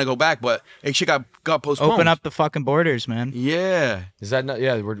 Look, we want to go back, but it shit got postponed. Open up the fucking borders, man. Yeah. Is that not?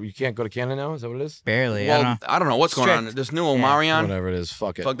 Yeah, you can't go to Canada now. Is that what it is? Barely. Well, I don't know what's going on. Strict. This new Omarion Whatever it is,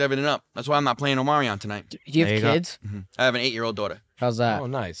 fuck it. fucked everything up. That's why I'm not playing Omarion tonight. Do you There have you go. kids? I have an 8-year-old daughter. How's that? Oh,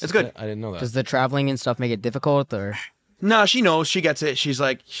 nice. It's good. I didn't know that. Does the traveling and stuff make it difficult, or? No, she knows. She gets it. She's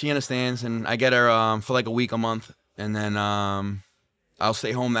like, she understands. And I get her for like a week, a month. And then I'll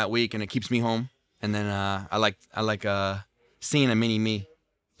stay home that week, and it keeps me home. And then I like seeing a mini me.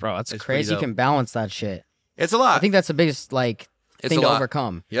 Bro, that's It's crazy. pretty You can balance that shit. It's a lot. I think that's the biggest like It's thing a to lot.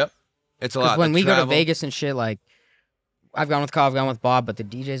 overcome. Yep. It's a Because lot. when The we go to travel- Vegas and shit, like I've gone with Kyle, I've gone with Bob, but the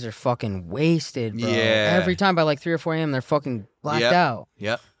DJs are fucking wasted, bro. Yeah. Every time by like 3 or 4 a.m. they're fucking blacked Yep. out.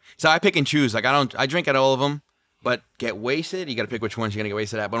 Yep. So I pick and choose. Like I drink at all of them, but get wasted. You got to pick which ones you're gonna get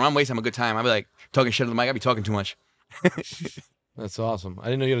wasted at. But when I'm wasted, I'm a good time. I'll be like talking shit to the mic. I'll be talking too much. That's awesome. I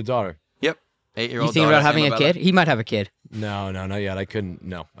didn't know you had a daughter. Yep. 8-year-old. You think daughter, about having same a about kid? He might have a kid. No, not yet. I couldn't.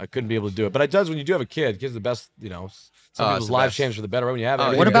 No, I couldn't be able to do it. But it does when you do have a kid. Kids are the best. You know, some Oh, it's people's the lives best. change for the better when you have it. Oh,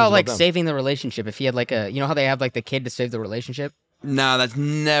 Everything What becomes about like them. saving the relationship? If he had like you know how they have like the kid to save the relationship? No, that's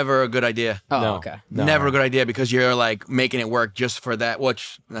never a good idea. Oh, No. okay. No. Never a good idea because you're like making it work just for that.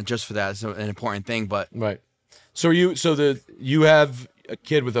 Which not just for that. It's an important thing, but Right. So are you? So you have a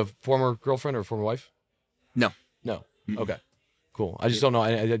kid with a former girlfriend or a former wife? no. No. Okay. Cool. I just don't know.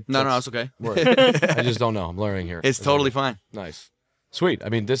 No, it's okay. I just don't know. I'm learning here. It's totally fine. Nice. Sweet. I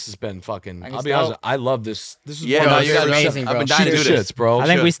mean, this has been fucking. I I'll guess be honest. that'll- I love this. This is Yeah, one no, of you those guys are amazing, I've bro. been dying to do shits, this, bro. I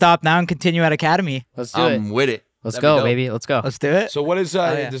think Sure. we stop now and continue at Academy. Let's do I'm it. with it. Let's That'd go, be dope. baby. Let's go. Let's do it. So what is?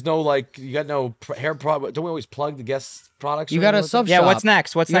 yeah. There's no like. You got no hair product. Don't we always plug the guest products? You or got a anything like sub that? Yeah, shop. what's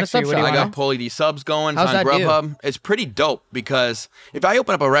next? What's You got a next for you? sub What do you shop, I want? got Pauly D subs going. It's How's on that do? Grubhub. It's pretty dope because if I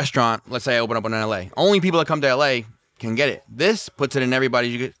open up a restaurant, let's say I open up one in LA, only people that come to LA can get it. This puts it in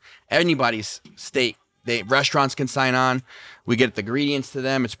anybody's state. Restaurants can sign on. We get the ingredients to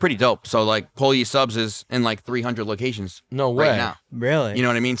them. It's pretty dope. So like Pauly D subs is in like 300 locations. No way. Right now. Really? You know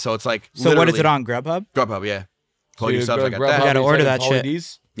what I mean? So it's like So what is literally- it on Grubhub? Grubhub, yeah. So Pauly D you subs. go I to got Grubhub, that. gotta you order type that in shit. Pauly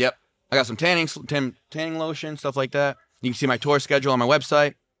D's? Yep. I got some tanning lotion, stuff like that. You can see my tour schedule on my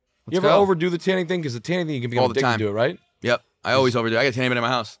website. You ever overdo the tanning thing? Because the tanning thing you can become All the addicted time. to it, right? Yep. I always overdo. I got a tanning bed in my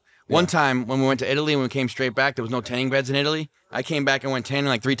house. One time when we went to Italy, when we came straight back, there was no tanning beds in Italy. I came back and went tanning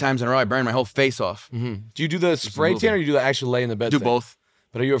like 3 times in a row. I burned my whole face off. Do you do the spray movie. tan or you do the actual lay in the bed Do thing? both.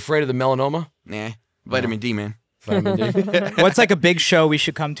 But are you afraid of the melanoma? Nah. Vitamin D, man. Vitamin D? What's like a big show we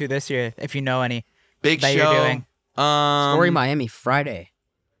should come to this year, if you know any? Big That show. you're doing. Story Miami Friday.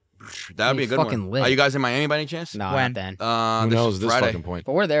 That would be a good fucking one. lit. Are you guys in Miami by any chance? No, When? not then. Who This knows this Friday. fucking point?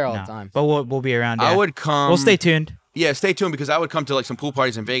 But we're there all No. the time. But we'll be around. I yeah. would come. We'll stay tuned. Yeah, stay tuned because I would come to like some pool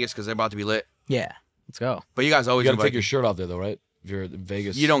parties in Vegas because they're about to be lit. Yeah. Let's go. But you guys always You gotta invite take your me. shirt off there, though, right? If you're in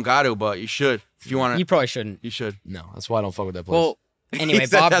Vegas. You don't got to, but you should. If you want to, You probably shouldn't. you should. No, that's why I don't fuck with that place. Well, anyway, He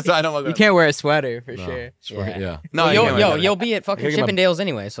said Bob. that's why I don't look You at can't wear a sweater for No. sure. It's fucking- yeah. No, Well, you can't wear that. you'll be at fucking You're gonna- Chippendales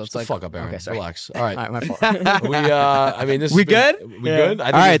anyway, so it's Shut like the fuck up, Aaron. Okay, sorry. Relax. All right. All right, my fault. we, I mean, this We has been- good? We Yeah. good? I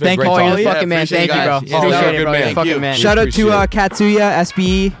think All right, it's been thank great you, talking. You're the Yeah, fucking man. appreciate Thank you you, bro. guys. Yeah, Appreciate you're a it, good bro. man. You're a Thank fucking you. man. Shout out to Appreciate it. Katsuya,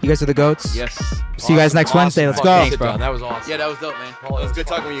 SBE. You guys are the goats. Yes. See you guys next Wednesday. Let's go. Sit down. That was awesome. Yeah, that was dope, man. It was good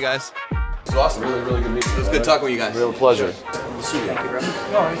talking with you guys. It was awesome. Really, really good meeting. It was good talking with you guys. Real pleasure.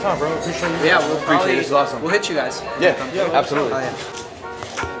 Yeah, we'll probably, This is awesome. we'll hit you guys. Yeah, absolutely. Oh, yeah.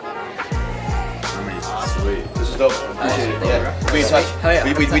 Sweet. This is dope. Appreciate it. Yeah. Be in touch. Hell yeah.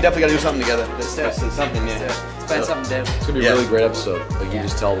 We definitely got to do something together. Let's do it. Something, yeah. Find something to do. It's gonna be a really great episode. Like you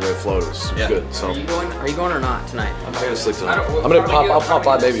just tell the way it flows. It's Yeah. good. So Are you going or not tonight? I'm gonna sleep tonight. I'm gonna pop. I'll pop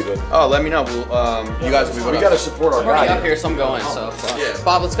by, baby. But Oh, let me know. We'll, you guys will be with we us. gotta support our I'm already guy. up here, so I'm going. So Yeah.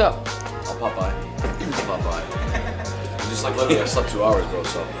 Bob, let's go. I'll pop by. I'll pop by. Just like literally, I slept 2 hours, bro.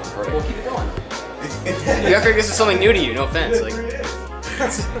 So I'm hurting. We'll keep it going. You gotta figure this is something new to you. No offense. Like,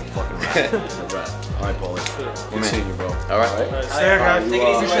 Fucking rat. Rat. All right, Pauly. Good seeing you, bro. All right. Take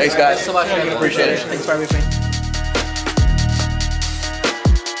it easy. Thanks, guys. Thanks so much. Appreciate it. Thanks for everything.